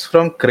is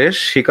from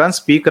Krish. He can't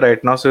speak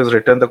right now, so he's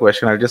written the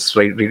question. I'll just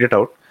read it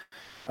out.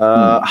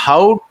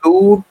 How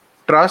to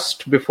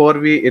trust before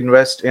we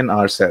invest in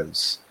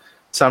ourselves?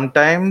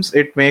 Sometimes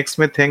it makes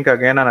me think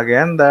again and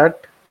again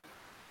that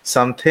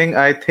something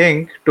I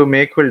think to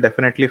make will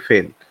definitely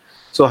fail.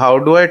 So how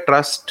do I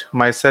trust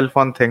myself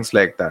on things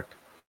like that?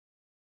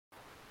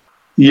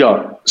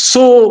 Yeah.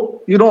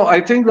 So,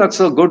 I think that's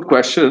a good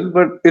question,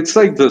 but it's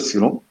like this,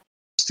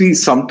 See,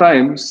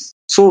 sometimes,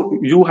 so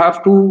you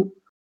have to,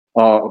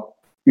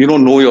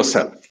 know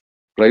yourself,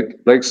 right?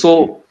 Like,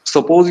 so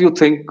suppose you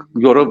think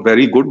you're a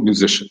very good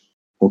musician,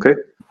 okay?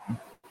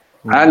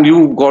 And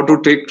you got to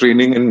take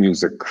training in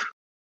music,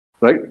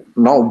 right?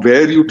 Now,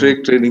 where you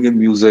take training in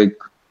music,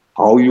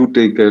 how you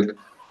take it,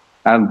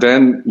 and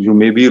then you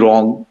may be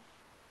wrong,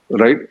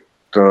 right?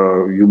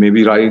 You may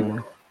be right.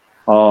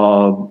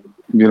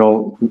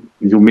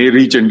 You may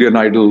reach Indian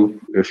Idol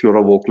if you're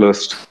a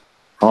vocalist,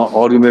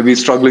 or you may be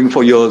struggling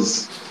for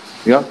years.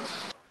 Yeah.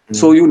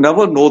 So you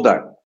never know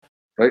that,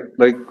 right?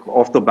 Like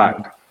off the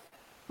bat.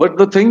 But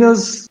the thing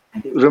is,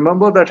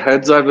 remember that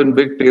heads I win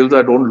big, tails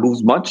I don't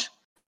lose much.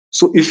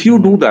 So if you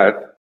do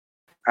that,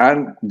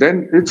 and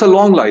then it's a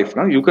long life,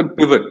 no? You can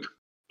pivot,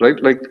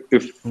 right? Like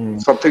if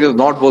something is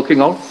not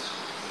working out,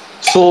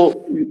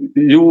 so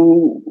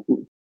you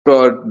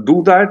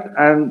do that,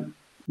 and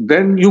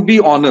then you be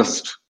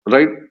honest,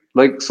 right?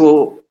 Like,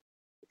 so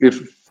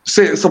if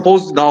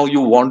suppose now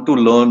you want to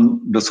learn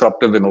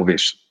disruptive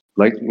innovation,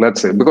 like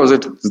let's say, because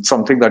it's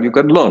something that you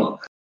can learn.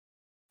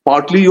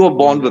 Partly you are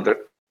born with it,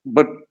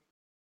 but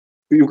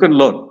you can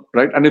learn,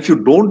 right? And if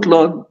you don't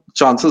learn,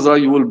 chances are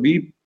you will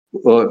be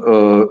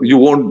you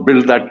won't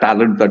build that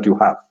talent that you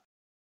have.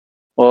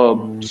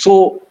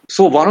 So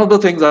one of the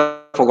things I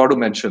forgot to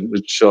mention,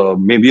 which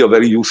may be a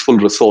very useful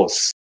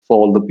resource for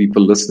all the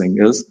people listening,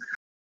 is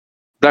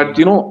that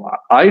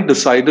I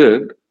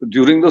decided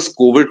during this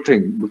COVID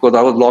thing, because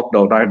I was locked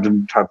down, I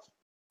didn't have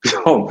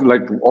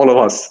like all of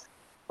us.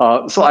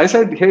 So I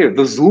said, hey,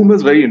 the Zoom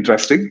is very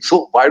interesting.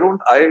 So why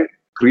don't I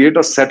create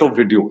a set of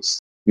videos,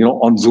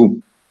 on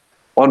Zoom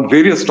on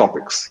various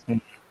topics,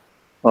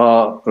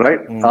 right?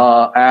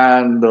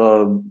 And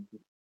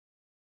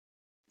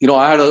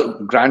I had a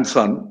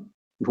grandson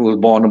who was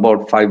born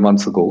about 5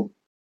 months ago.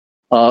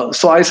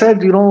 So I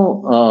said,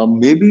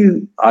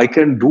 maybe I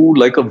can do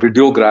like a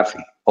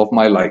videography of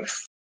my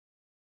life,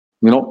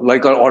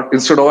 like or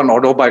instead of an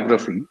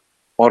autobiography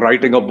or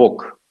writing a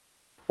book,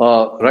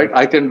 right?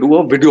 I can do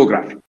a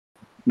videography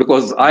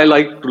because I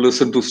like to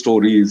listen to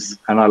stories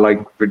and I like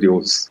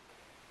videos.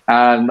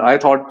 And I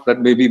thought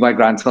that maybe my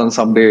grandson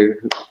someday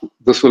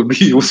this will be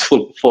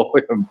useful for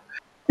him,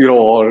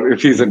 or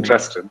if he's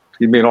interested.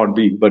 He may not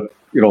be, but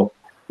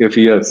if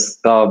he is.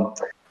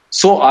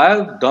 So I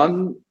have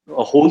done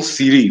a whole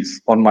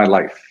series on my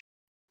life,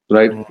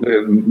 right?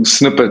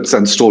 Snippets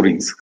and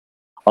stories.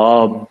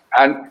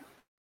 And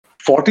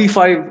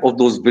 45 of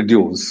those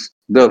videos,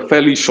 they're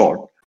fairly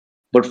short,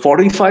 but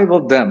 45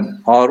 of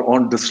them are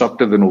on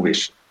disruptive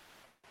innovation,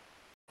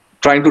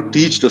 trying to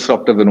teach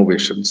disruptive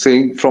innovation,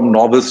 saying from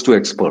novice to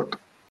expert,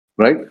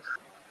 right?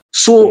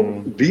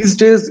 So these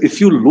days,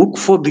 if you look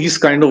for these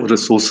kind of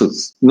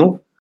resources,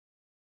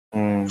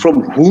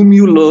 from whom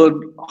you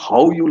learn,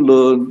 how you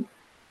learn,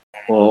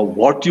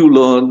 what you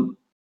learn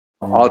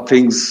are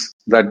things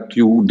that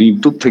you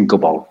need to think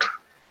about.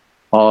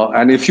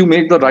 And if you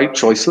make the right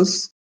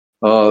choices,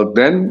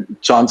 then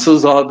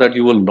chances are that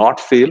you will not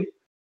fail.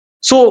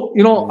 So,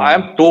 I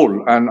am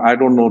told, and I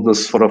don't know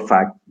this for a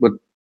fact, but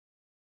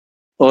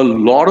a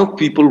lot of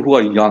people who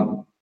are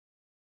young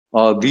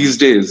these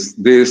days,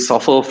 they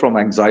suffer from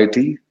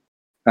anxiety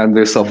and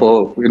they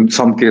suffer in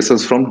some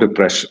cases from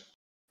depression,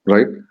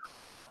 right?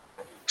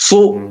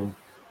 So,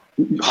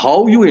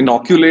 how you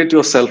inoculate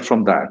yourself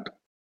from that?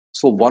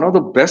 So, one of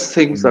the best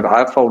things that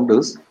I found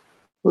is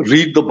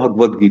read the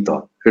Bhagavad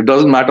Gita. It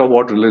doesn't matter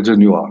what religion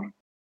you are,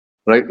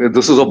 right?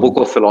 This is a book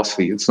of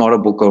philosophy, it's not a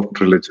book of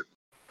religion.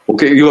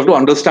 Okay, you have to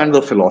understand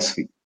the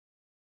philosophy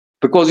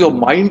because your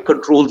mind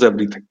controls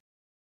everything,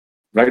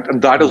 right?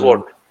 And that is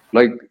what,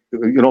 like,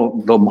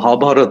 the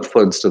Mahabharata,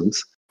 for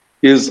instance,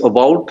 is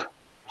about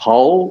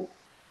how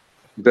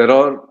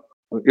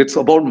it's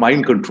about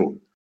mind control.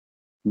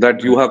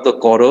 That you have the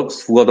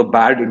Kauravas, who are the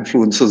bad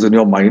influences in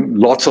your mind,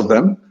 lots of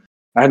them,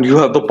 and you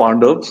have the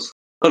Pandavas,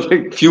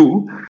 like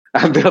few,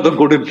 and they are the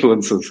good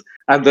influences.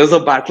 And there's a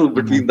battle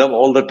between them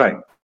all the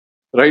time,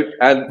 right?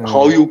 And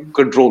how you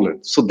control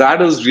it. So that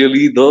is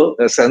really the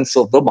essence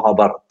of the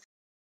Mahabharata,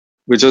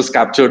 which is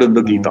captured in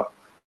the Gita,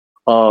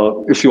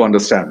 if you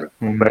understand it,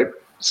 right?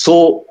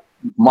 So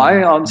my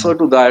answer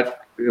to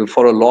that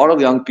for a lot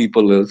of young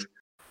people is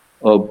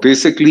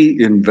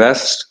basically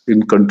invest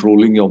in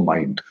controlling your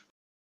mind,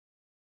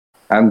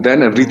 and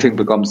then everything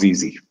becomes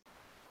easy.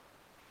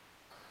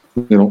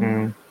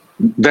 Then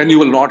you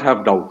will not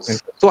have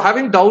doubts. So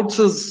having doubts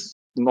is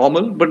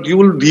normal, but you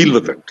will deal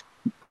with it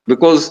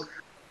because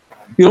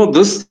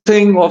this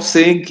thing of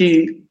saying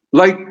ki,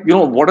 like,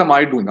 what am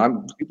I doing?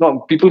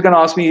 People can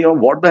ask me,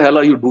 what the hell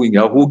are you doing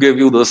here? Who gave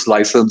you this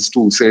license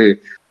to say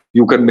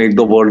you can make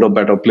the world a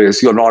better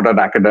place? You're not an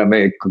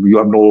academic.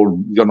 You're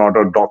not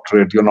a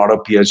doctorate. You're not a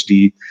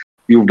PhD.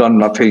 You've done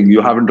nothing.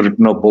 You haven't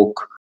written a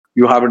book.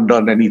 You haven't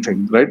done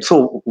anything, right?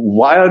 So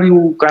why are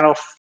you kind of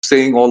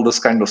saying all this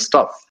kind of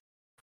stuff,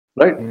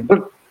 right?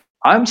 But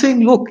I'm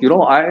saying, look,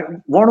 I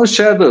want to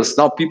share this.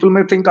 Now people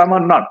may think I'm a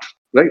nut,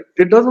 right?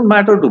 It doesn't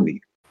matter to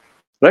me.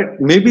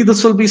 Right? Maybe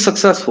this will be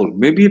successful.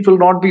 Maybe it will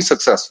not be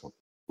successful.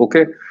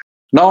 Okay.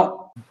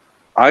 Now,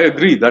 I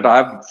agree that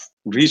I've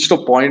reached a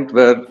point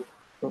where,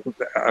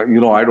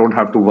 I don't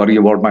have to worry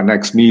about my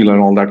next meal and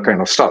all that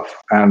kind of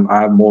stuff. And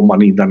I have more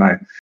money than I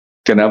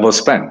can ever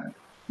spend.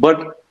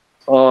 But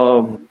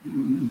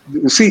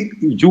see,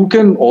 you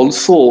can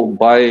also,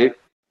 by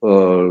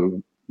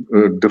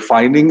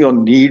defining your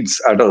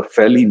needs at a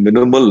fairly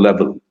minimal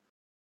level,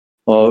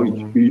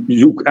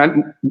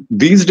 and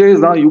these days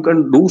now you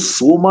can do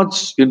so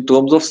much in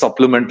terms of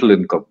supplemental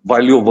income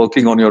while you're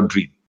working on your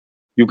dream.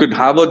 You can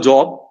have a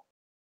job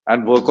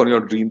and work on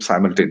your dream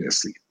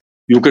simultaneously.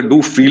 You can do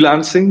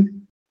freelancing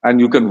and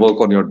you can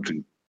work on your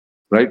dream,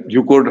 right?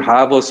 You could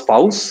have a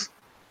spouse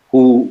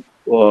who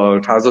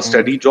has a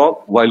steady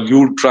job while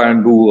you try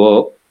and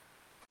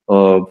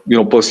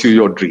pursue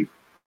your dream.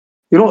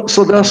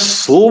 So there are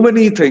so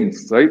many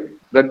things, right,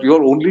 that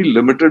you're only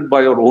limited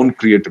by your own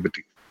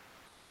creativity.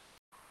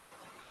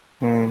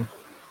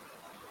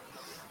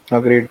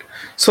 Agreed.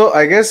 So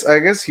I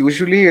guess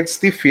usually it's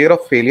the fear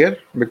of failure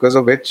because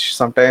of which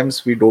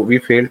sometimes we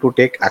fail to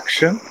take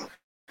action,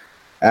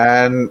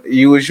 and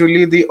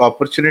usually the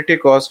opportunity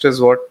cost is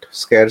what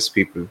scares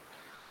people.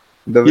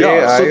 The way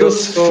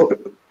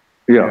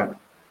yeah.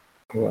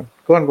 Go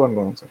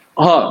on, sir.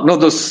 No,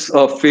 this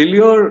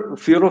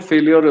fear of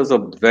failure is a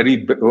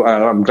very.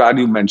 I'm glad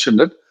you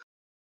mentioned it.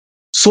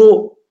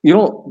 So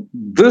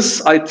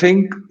this I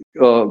think,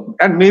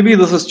 and maybe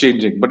this is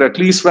changing, but at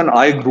least when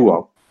I grew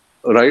up,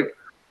 right,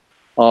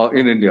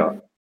 in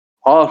India,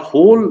 our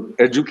whole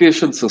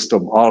education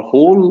system, our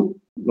whole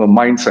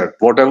mindset,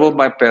 whatever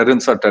my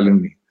parents are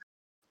telling me,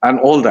 and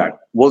all that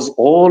was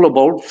all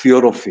about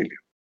fear of failure,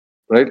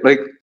 right? Like,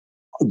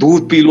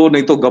 दूध पी लो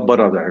नहीं तो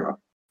गब्बर आ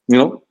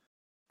जाएगा,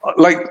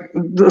 like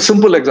the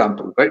simple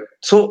example, right?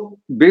 So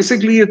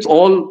basically, it's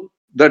all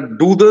that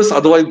do this,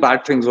 otherwise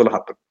bad things will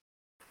happen.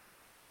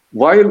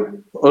 While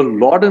a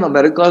lot in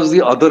America is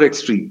the other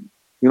extreme.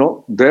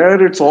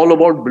 There it's all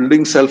about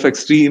building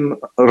self-esteem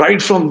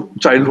right from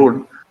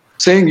childhood,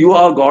 saying you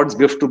are God's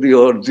gift to the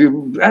earth.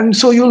 And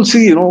so you'll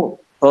see,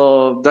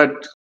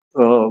 that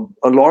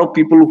a lot of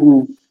people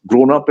who've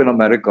grown up in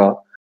America,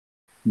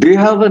 they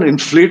have an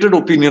inflated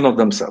opinion of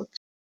themselves,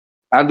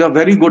 and they're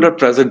very good at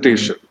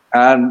presentation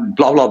and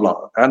blah, blah,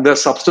 blah. And their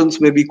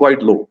substance may be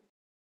quite low,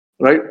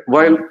 right?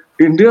 While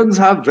Indians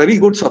have very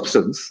good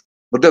substance,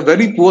 but they're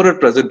very poor at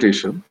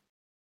presentation,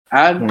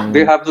 and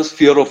they have this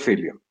fear of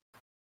failure,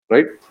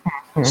 right?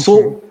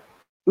 So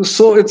it's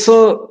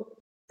a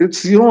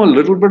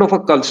little bit of a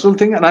cultural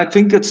thing, and I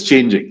think it's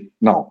changing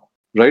now,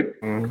 right?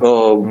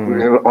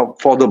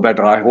 For the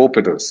better. I hope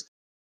it is.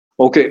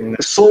 Okay,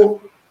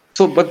 so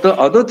but the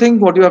other thing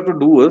what you have to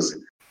do is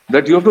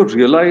that you have to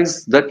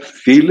realize that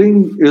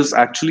failing is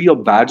actually a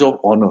badge of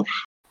honor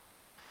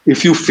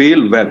if you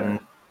fail well.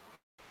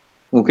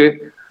 Okay,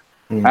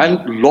 and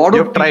a lot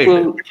You've of tried.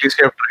 people. At least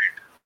you have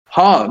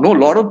tried. No, a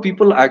lot of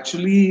people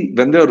actually,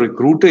 when they're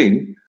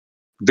recruiting,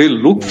 they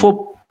look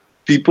for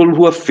people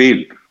who have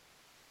failed.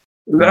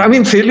 I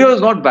mean, failure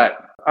is not bad.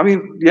 I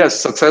mean, yes,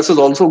 success is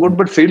also good,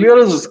 but failure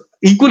is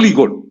equally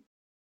good,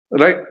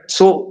 right?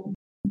 So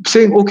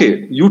saying,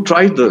 okay, you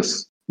tried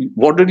this.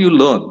 What did you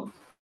learn?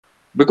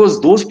 Because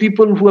those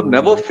people who have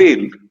never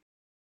failed,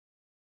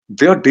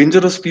 they are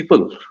dangerous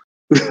people.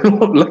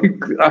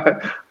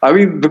 I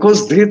mean,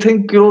 because they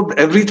think,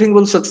 everything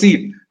will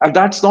succeed. And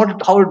that's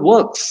not how it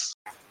works.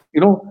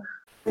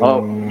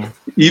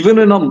 Even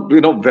in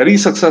a very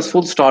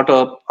successful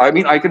startup, I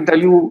mean, I can tell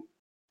you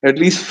at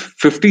least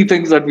 50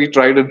 things that we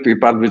tried in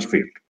PayPal which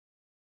failed.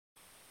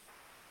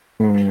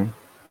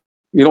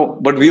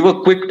 But we were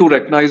quick to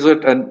recognize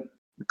it and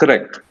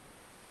correct.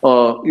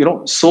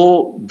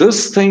 So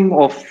this thing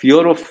of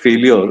fear of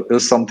failure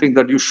is something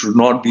that you should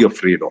not be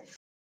afraid of.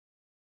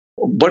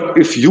 But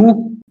if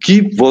you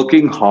keep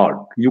working hard,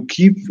 you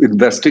keep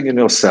investing in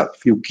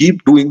yourself, you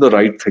keep doing the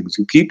right things,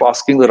 you keep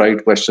asking the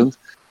right questions,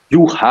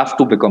 you have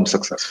to become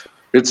successful.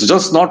 It's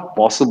just not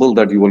possible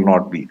that you will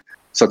not be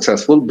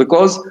successful,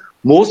 because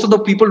most of the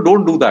people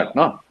don't do that.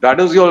 No? That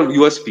is your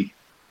USP.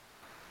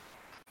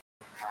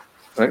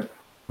 Right?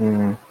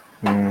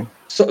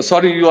 So,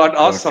 sorry, you had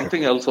asked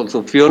something else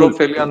also. Fear of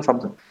failure and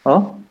something.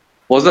 Huh?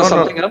 Was there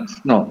something else?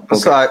 No. Okay.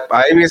 So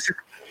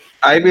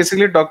I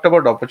basically talked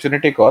about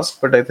opportunity cost,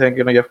 but I think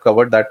you have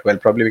covered that well.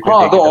 Probably we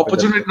can take the it up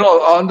opportunity.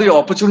 No, on the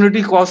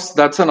opportunity cost,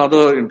 that's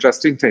another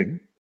interesting thing.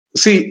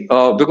 See,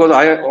 because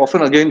I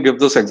often again give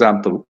this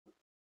example.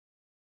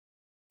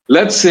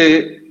 Let's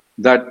say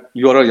that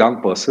you're a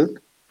young person.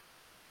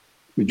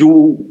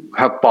 You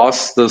have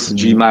passed this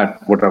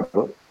GMAT,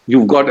 whatever.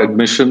 You've got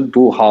admission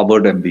to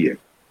Harvard MBA.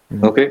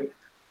 Okay,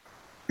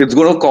 it's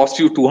going to cost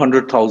you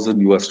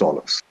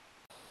 $200,000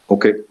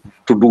 okay,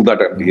 to do that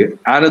MBA,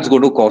 and it's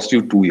going to cost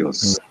you 2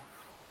 years.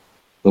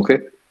 Okay.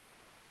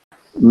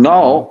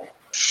 Now,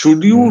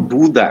 should you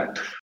do that,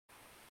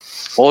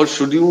 or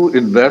should you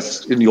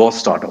invest in your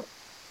startup?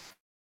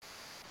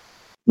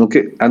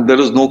 Okay, and there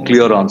is no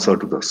clear answer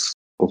to this.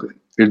 Okay,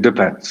 it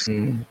depends.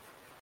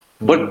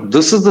 But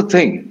this is the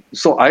thing.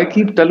 So I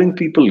keep telling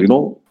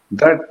people,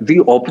 that the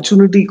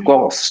opportunity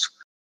cost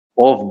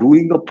of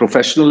doing a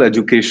professional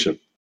education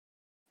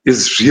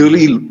is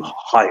really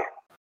high.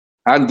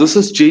 And this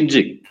is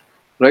changing,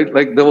 right?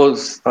 Like there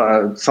was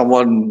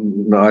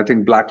someone, I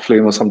think Black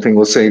Flame or something,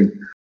 was saying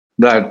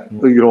that,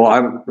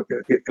 I'm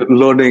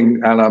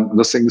learning and I'm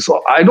listening.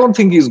 So I don't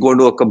think he's going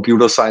to a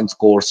computer science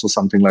course or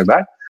something like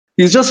that.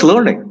 He's just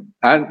learning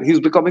and he's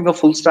becoming a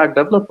full stack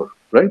developer,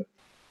 right?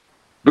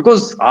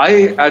 Because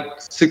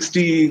at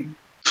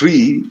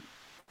 63,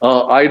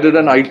 I did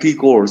an IT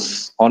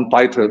course on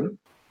Python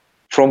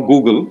from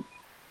Google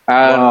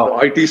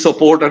and IT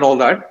support and all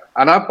that.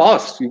 And I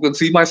passed. You can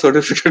see my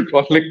certificate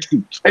on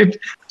LinkedIn, right?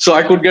 So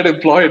I could get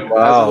employed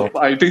as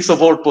an IT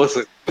support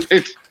person,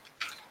 right?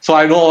 So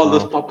I know all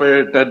this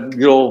Puppet and,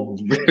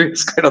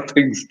 various kind of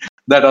things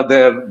that are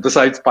there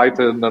besides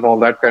Python and all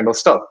that kind of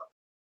stuff.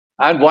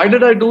 And why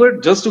did I do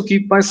it? Just to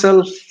keep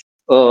myself,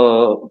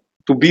 to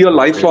be a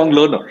lifelong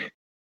learner,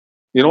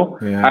 and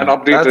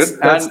updated.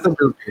 That's the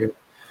beauty.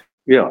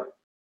 Yeah.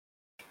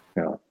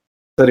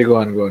 Sorry, go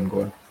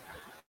on.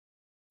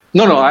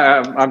 No,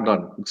 I'm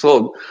done.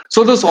 So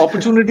this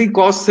opportunity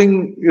cost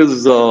thing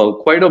is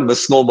quite a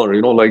misnomer,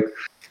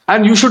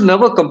 and you should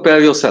never compare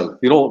yourself,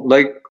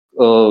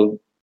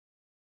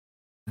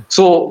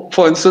 so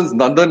for instance,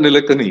 Nandan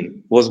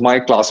Nilekani was my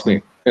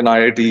classmate in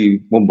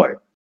IIT Mumbai,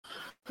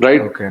 right?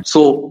 Okay.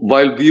 So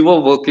while we were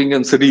working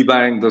in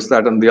Citibank, this,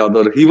 that, and the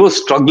other, he was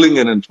struggling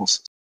in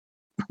Infosys.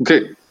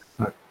 Okay.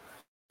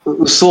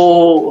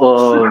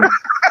 So,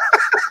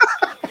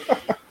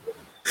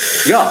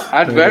 yeah,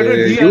 and where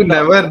did he you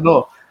never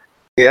know.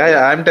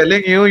 Yeah, I'm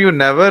telling you, you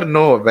never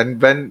know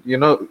when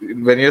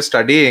you're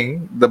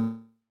studying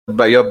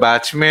your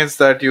batchmates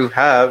that you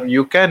have,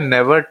 you can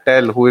never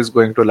tell who is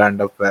going to land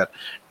up where.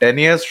 10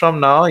 years from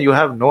now, you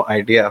have no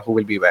idea who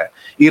will be where,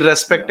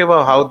 irrespective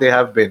of how they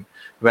have been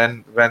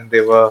when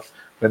they were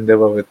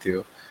with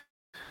you.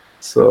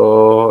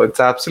 So it's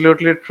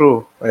absolutely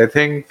true. I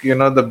think,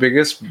 the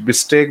biggest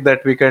mistake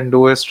that we can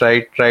do is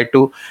try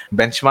to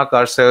benchmark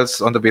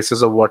ourselves on the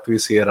basis of what we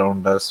see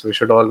around us. We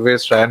should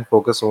always try and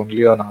focus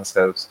only on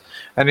ourselves.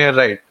 And you're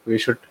right. We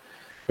should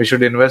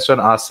invest on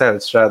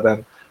ourselves rather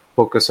than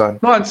focus on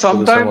No, and to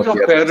some sometimes of the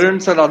your others.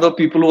 parents and other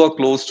people who are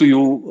close to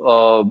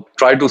you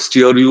try to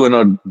steer you in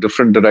a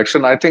different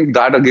direction. I think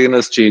that again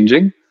is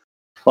changing.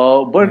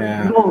 But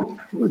Yeah.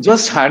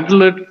 just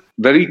handle it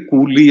very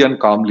coolly and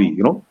calmly.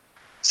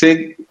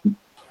 Say,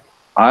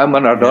 I am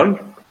an Yeah. adult.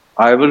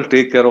 I will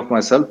take care of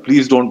myself.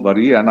 Please don't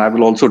worry, and I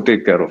will also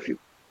take care of you.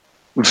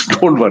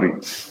 Don't worry.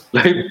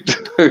 Like,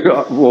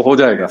 वो हो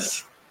जाएगा.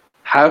 Yes.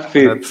 Have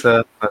faith.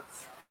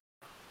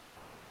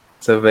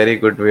 That's a very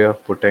good way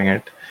of putting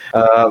it.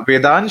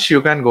 Vedansh,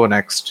 you can go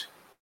next.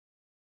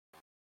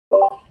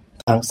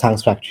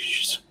 Thanks,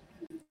 Rakesh.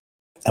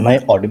 Am I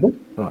audible?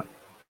 Go on.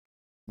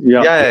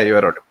 Yeah. Yeah, you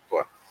are audible. Go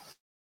on.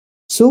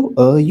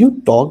 So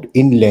you talked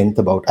in length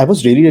about. I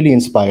was really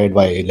inspired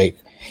by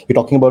you're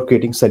talking about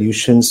creating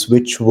solutions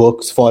which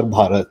works for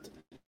Bharat,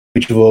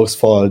 which works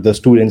for the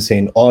students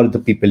in or the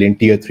people in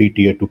tier 3,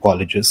 tier 2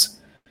 colleges,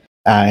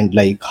 and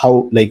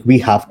how we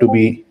have to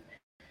be,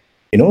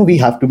 we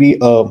have to be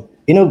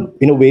in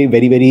a way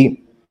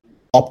very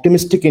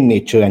optimistic in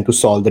nature and to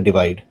solve the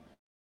divide.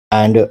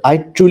 And I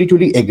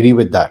truly agree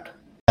with that.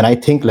 And I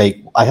think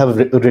I have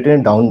written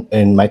it down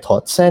in my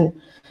thoughts, and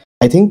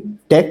I think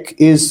tech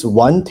is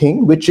one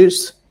thing which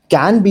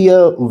can be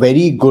a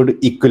very good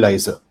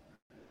equalizer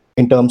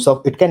in terms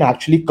of it can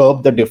actually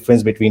curb the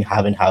difference between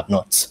have and have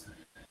nots,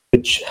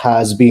 which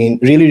has been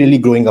really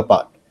growing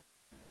apart.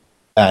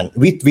 And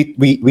we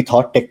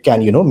thought tech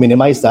can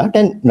minimize that.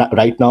 And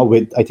right now,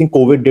 with I think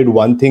COVID did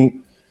one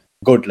thing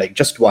good, like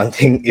just one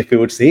thing, if you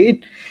would say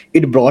it,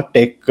 it brought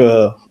tech.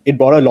 It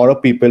brought a lot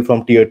of people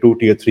from tier 2,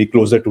 tier 3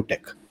 closer to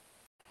tech,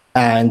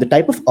 and the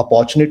type of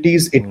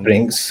opportunities it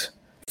brings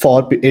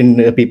for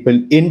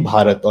people in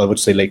Bharat, or I would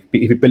say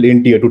people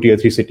in tier 2, tier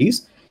 3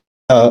 cities.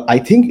 I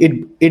think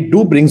it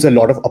do brings a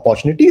lot of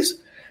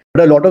opportunities,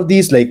 but a lot of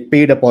these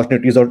paid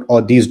opportunities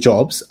or these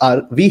jobs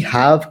are we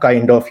have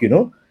kind of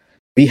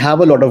we have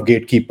a lot of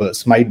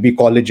gatekeepers. Might be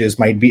colleges,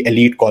 might be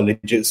elite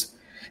colleges,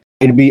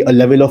 might be a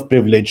level of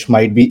privilege,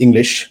 might be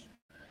English,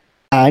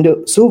 and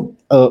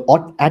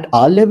at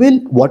our level,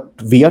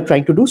 what we are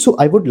trying to do. So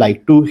I would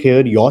like to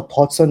hear your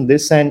thoughts on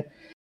this, and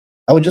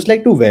I would just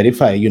like to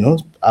verify.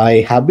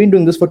 I have been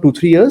doing this for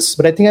 2-3 years,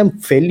 but I think I'm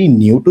fairly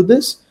new to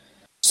this.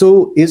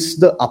 So is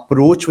the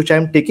approach which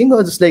I'm taking,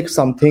 or just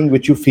something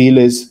which you feel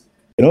is,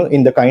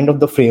 in the kind of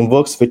the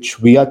frameworks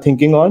which we are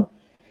thinking on,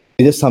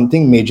 is there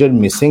something major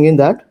missing in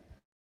that?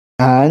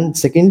 And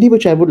secondly,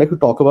 which I would like to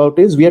talk about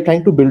is we are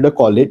trying to build a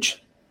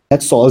college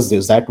that solves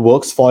this, that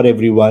works for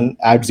everyone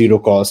at zero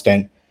cost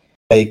and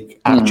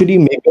actually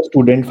make a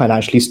student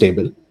financially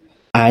stable.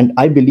 And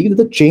I believe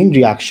the chain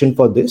reaction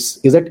for this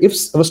is that if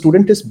a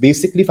student is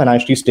basically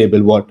financially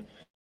stable, what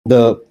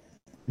the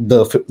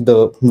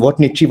what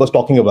Nietzsche was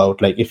talking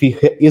about, like if he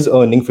is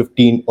earning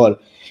 15 or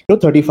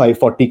 35,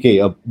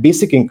 40K a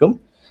basic income,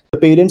 the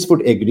parents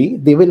would agree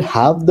they will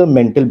have the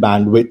mental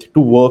bandwidth to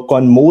work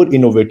on more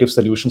innovative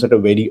solutions at a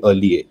very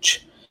early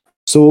age.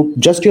 So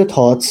just your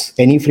thoughts,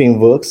 any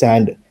frameworks,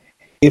 and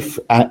if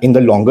in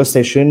the longer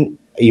session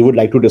you would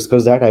like to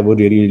discuss that, I would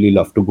really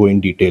love to go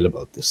in detail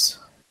about this.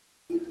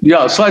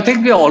 Yeah, so I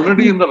think we are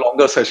already in the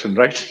longer session,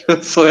 right?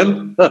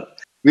 Sohel,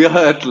 we are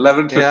at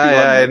 11:51.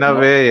 Yeah, in a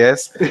way,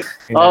 yes.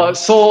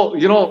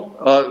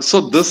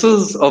 So this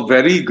is a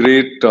very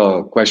great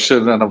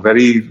question and a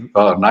very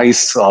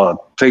nice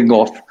thing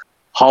of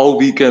how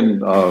we can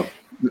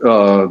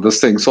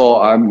this thing. So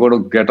I'm going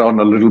to get on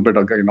a little bit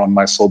again on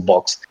my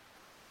soapbox.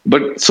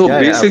 But so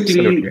basically,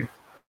 absolutely.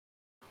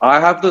 I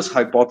have this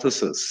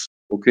hypothesis,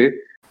 okay,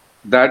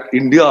 that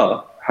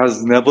India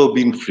has never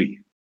been free.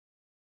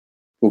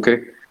 Okay.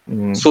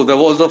 So there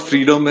was a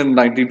freedom in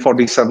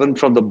 1947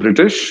 from the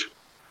British,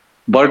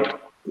 but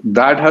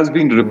that has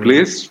been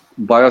replaced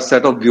by a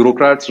set of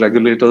bureaucrats,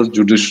 regulators,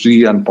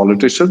 judiciary, and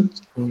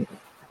politicians,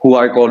 who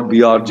I call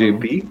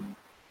BRJP,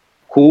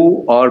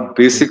 who are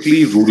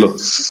basically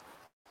rulers.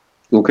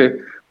 Okay.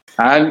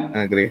 And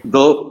I agree.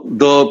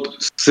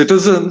 the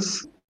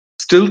citizens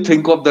still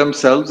think of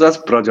themselves as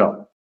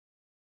praja,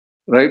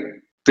 right?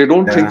 They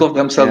don't think of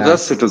themselves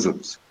as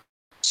citizens.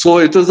 So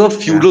it is a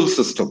feudal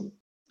system.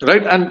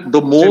 Right, and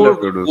the more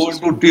go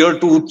into tier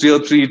 2, tier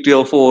 3,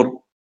 tier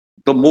 4,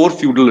 the more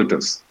feudal it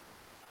is.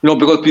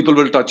 Because people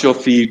will touch your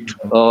feet.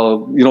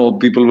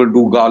 People will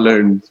do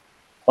garlands,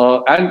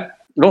 and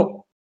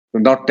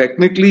now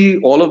technically,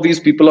 all of these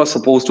people are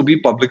supposed to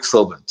be public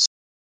servants.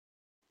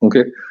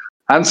 Okay,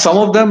 and some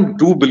of them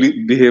do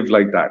behave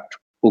like that.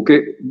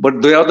 Okay,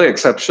 but they are the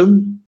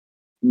exception,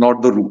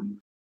 not the rule.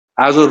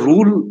 As a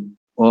rule,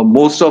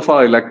 most of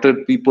our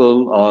elected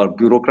people are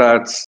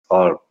bureaucrats,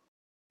 are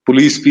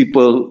police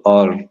people,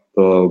 or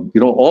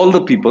all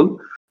the people,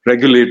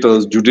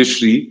 regulators,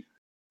 judiciary,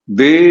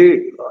 they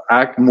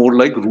act more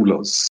like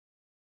rulers.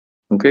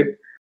 Okay.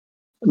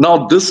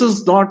 Now, this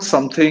is not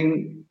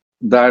something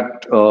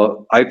that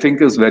I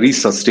think is very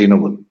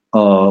sustainable.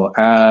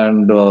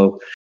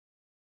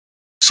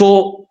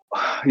 So,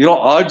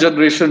 our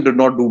generation did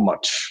not do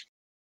much.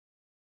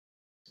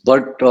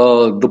 But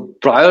the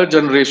prior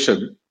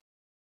generation,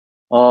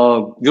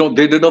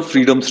 they did a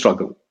freedom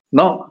struggle.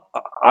 Now,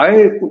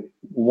 I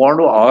want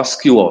to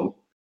ask you all,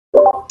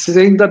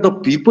 saying that the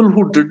people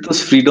who did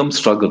this freedom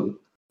struggle,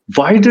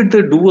 why did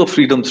they do a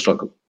freedom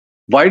struggle?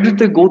 Why did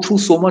they go through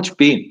so much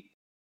pain?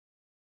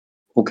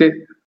 Okay.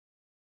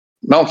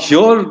 Now,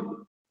 here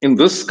in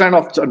this kind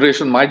of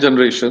generation, my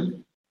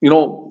generation,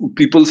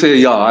 people say,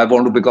 yeah, I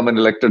want to become an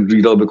elected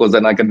leader because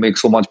then I can make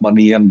so much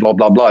money and blah,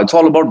 blah, blah. It's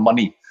all about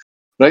money,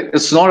 right?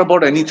 It's not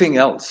about anything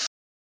else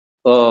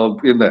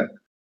in there.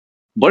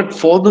 But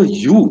for the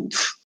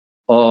youth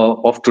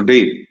of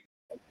today,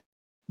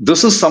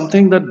 this is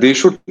something that they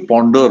should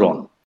ponder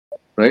on,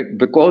 right?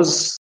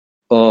 Because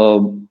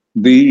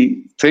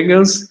the thing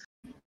is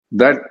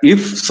that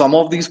if some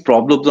of these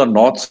problems are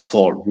not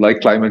solved,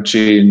 like climate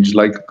change,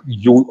 like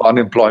youth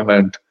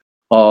unemployment,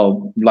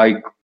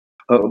 like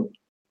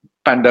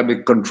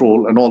pandemic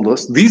control and all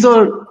this, these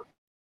are,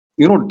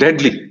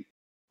 deadly.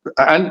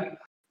 And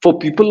for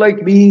people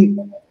like me,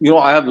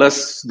 I have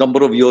less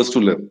number of years to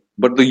live,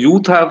 but the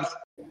youth have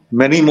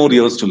many more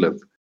years to live.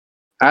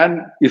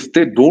 And if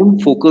they don't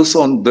focus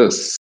on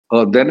this,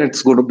 then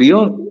it's going to be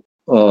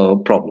a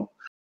problem.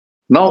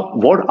 Now,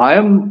 what I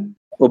am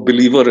a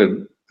believer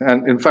in,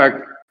 and in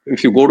fact,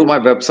 if you go to my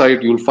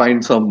website, you'll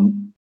find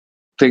some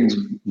things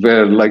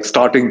where, like,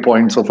 starting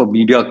points of a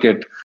media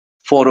kit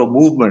for a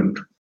movement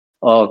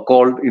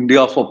called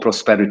India for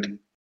Prosperity.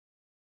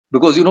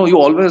 Because, you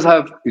always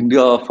have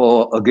India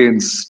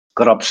against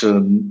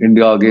corruption,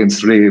 India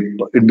against rape,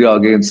 India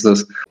against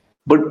this.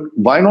 But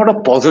why not a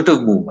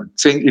positive movement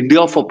saying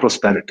India for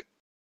prosperity,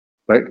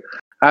 right?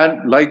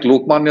 And like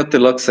Lokmanya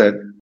Tilak said,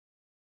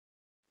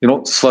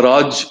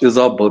 Swaraj is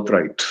our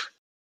birthright.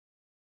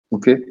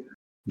 Okay.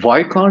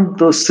 Why can't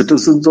the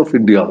citizens of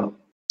India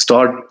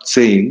start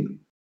saying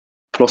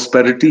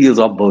prosperity is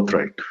our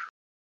birthright?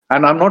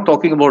 And I'm not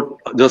talking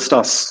about just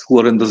us who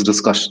are in this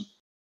discussion.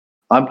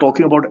 I'm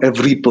talking about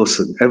every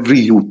person, every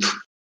youth.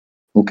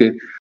 Okay.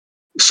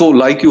 So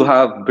like you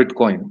have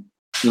Bitcoin,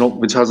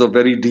 which has a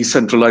very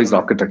decentralized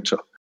architecture.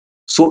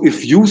 So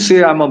if you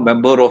say I'm a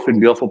member of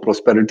India for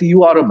Prosperity,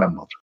 you are a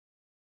member,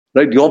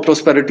 right? Your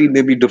prosperity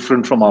may be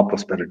different from our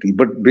prosperity.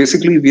 But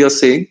basically we are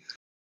saying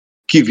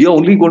we are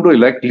only going to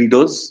elect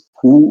leaders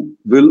who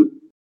will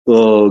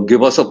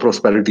give us a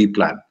prosperity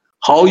plan.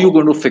 How are you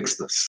going to fix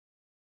this?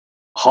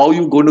 How are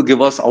you going to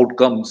give us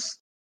outcomes?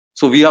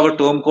 So we have a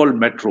term called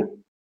METRO,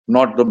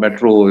 not the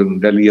metro in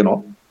Delhi and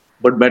all,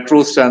 but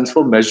METRO stands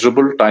for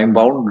measurable,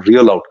 time-bound,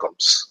 real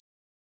outcomes.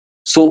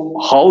 So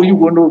how are you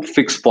going to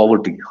fix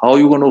poverty? How are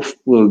you going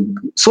to...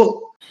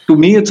 So to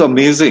me, it's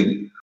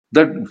amazing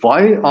that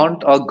why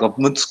aren't our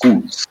government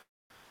schools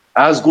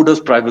as good as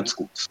private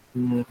schools?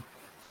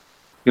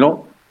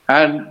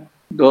 And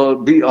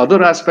the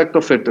other aspect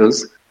of it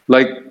is,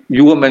 like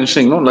you were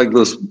mentioning, like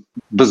this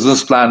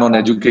business plan on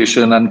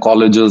education and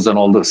colleges and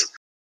all this.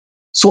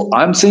 So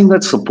I'm saying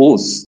that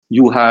suppose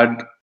you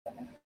had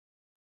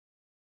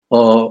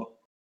a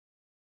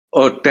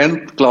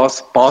 10th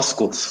class pass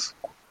course.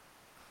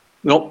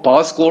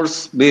 Pass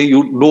course,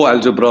 no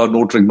algebra,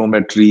 no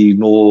trigonometry,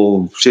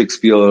 no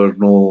Shakespeare,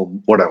 no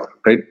whatever,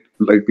 right?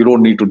 Like you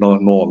don't need to know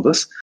all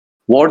this.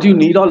 What you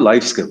need are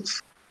life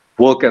skills,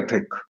 work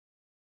ethic,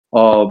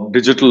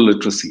 digital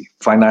literacy,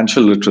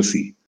 financial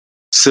literacy,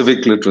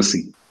 civic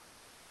literacy,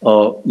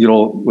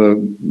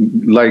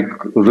 like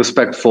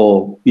respect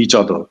for each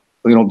other,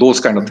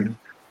 those kind of things.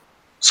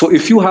 So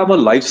if you have a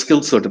life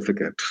skill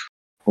certificate,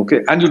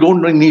 okay, and you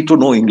don't need to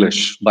know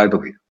English, by the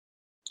way,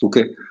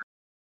 okay,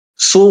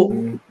 so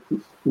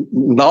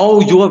now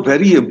you are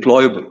very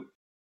employable,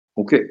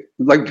 okay.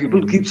 Like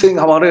people keep saying,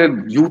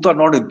 "Hamare youth are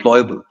not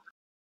employable,"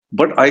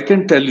 but I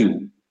can tell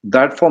you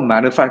that for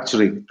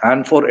manufacturing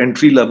and for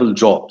entry-level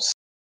jobs,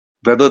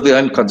 whether they are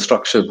in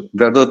construction,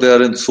 whether they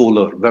are in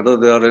solar, whether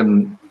they are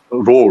in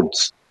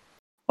roads,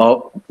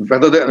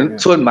 whether they are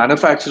so in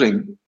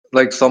manufacturing,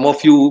 like some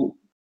of you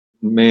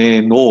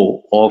may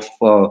know of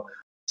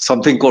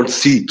something called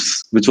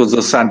SEEPS, which was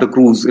the Santa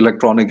Cruz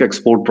Electronic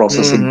Export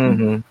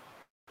Processing,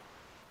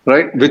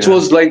 right? Which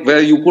was like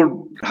where you could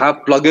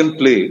have plug and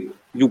play.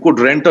 You could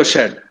rent a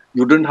shed.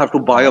 You didn't have to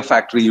buy a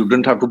factory. You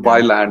didn't have to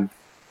buy land.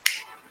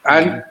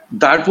 And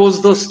that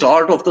was the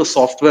start of the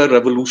software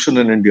revolution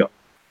in India.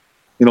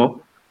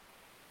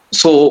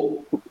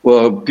 So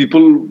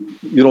people,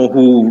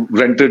 who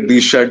rented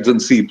these sheds and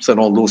SEEPs and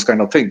all those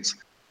kind of things.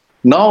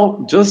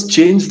 Now just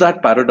change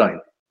that paradigm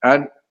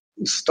and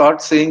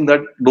start saying that,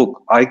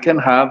 look, I can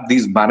have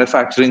these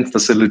manufacturing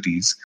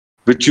facilities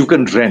which you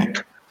can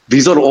rent.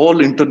 These are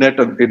all internet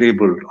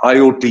enabled,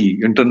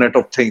 IoT, Internet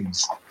of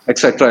Things,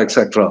 etc.,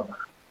 etc.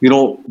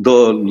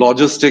 The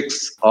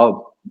logistics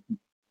are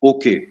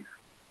okay.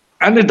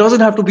 And it doesn't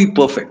have to be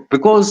perfect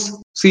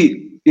because,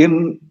 see,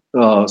 in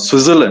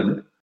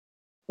Switzerland,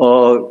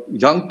 a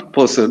young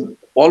person,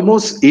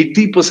 almost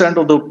 80%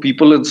 of the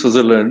people in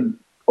Switzerland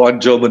or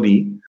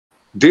Germany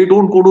they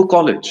don't go to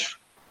college.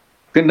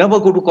 They never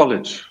go to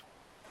college,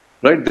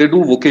 right? They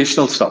do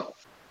vocational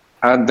stuff,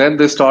 and then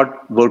they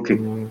start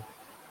working.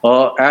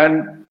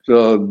 And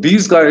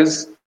these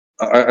guys,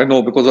 I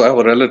know because I have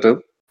a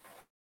relative.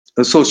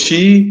 So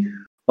she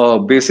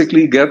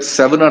basically gets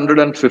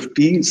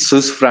 750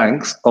 Swiss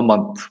francs a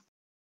month.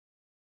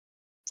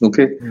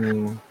 Okay.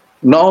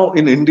 Now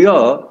in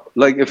India,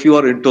 like if you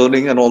are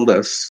interning and all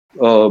this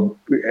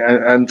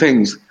and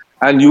things,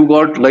 and you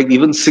got like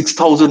even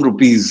 6,000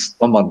 rupees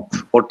a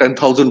month or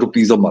 10,000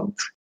 rupees a month,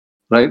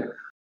 right?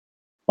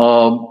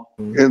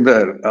 In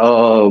there,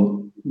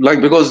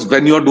 like because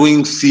when you're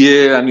doing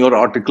CA and your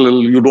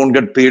article, you don't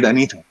get paid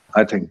anything.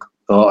 I think,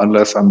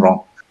 unless I'm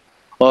wrong.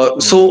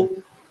 So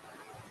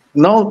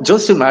now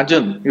just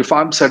imagine if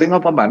I'm setting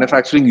up a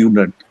manufacturing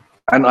unit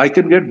and I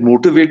can get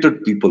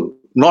motivated people,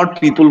 not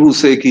people who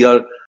say कि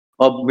यार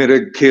अब मेरे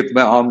खेत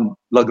में आम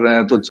लग रहे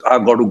हैं तो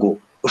I've got to go.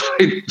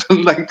 Right?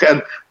 Like,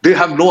 and they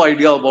have no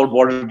idea about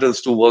what it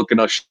is to work in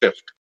a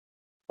shift.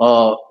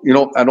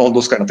 And all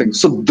those kind of things.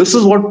 So this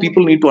is what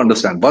people need to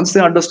understand. Once they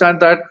understand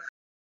that,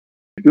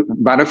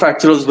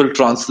 manufacturers will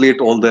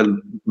translate all their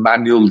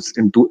manuals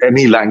into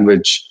any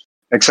language,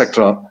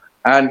 etc.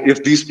 And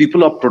if these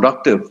people are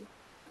productive,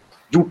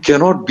 you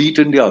cannot beat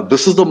India.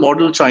 This is the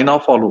model China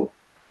follow,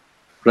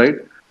 right?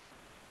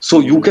 So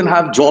you can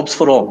have jobs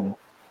for all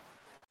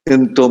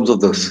in terms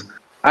of this.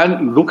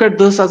 And look at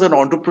this as an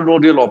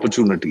entrepreneurial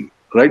opportunity,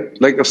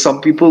 right? Like if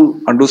some people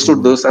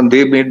understood this and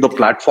they made the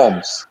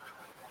platforms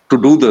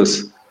to do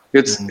this,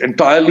 it's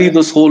entirely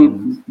this whole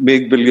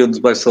make billions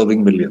by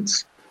serving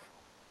millions.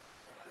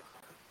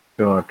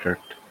 Got it.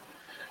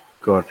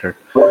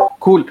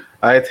 Cool.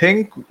 I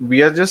think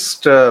we are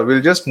just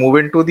we'll just move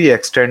into the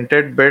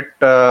extended bit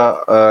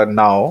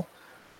now.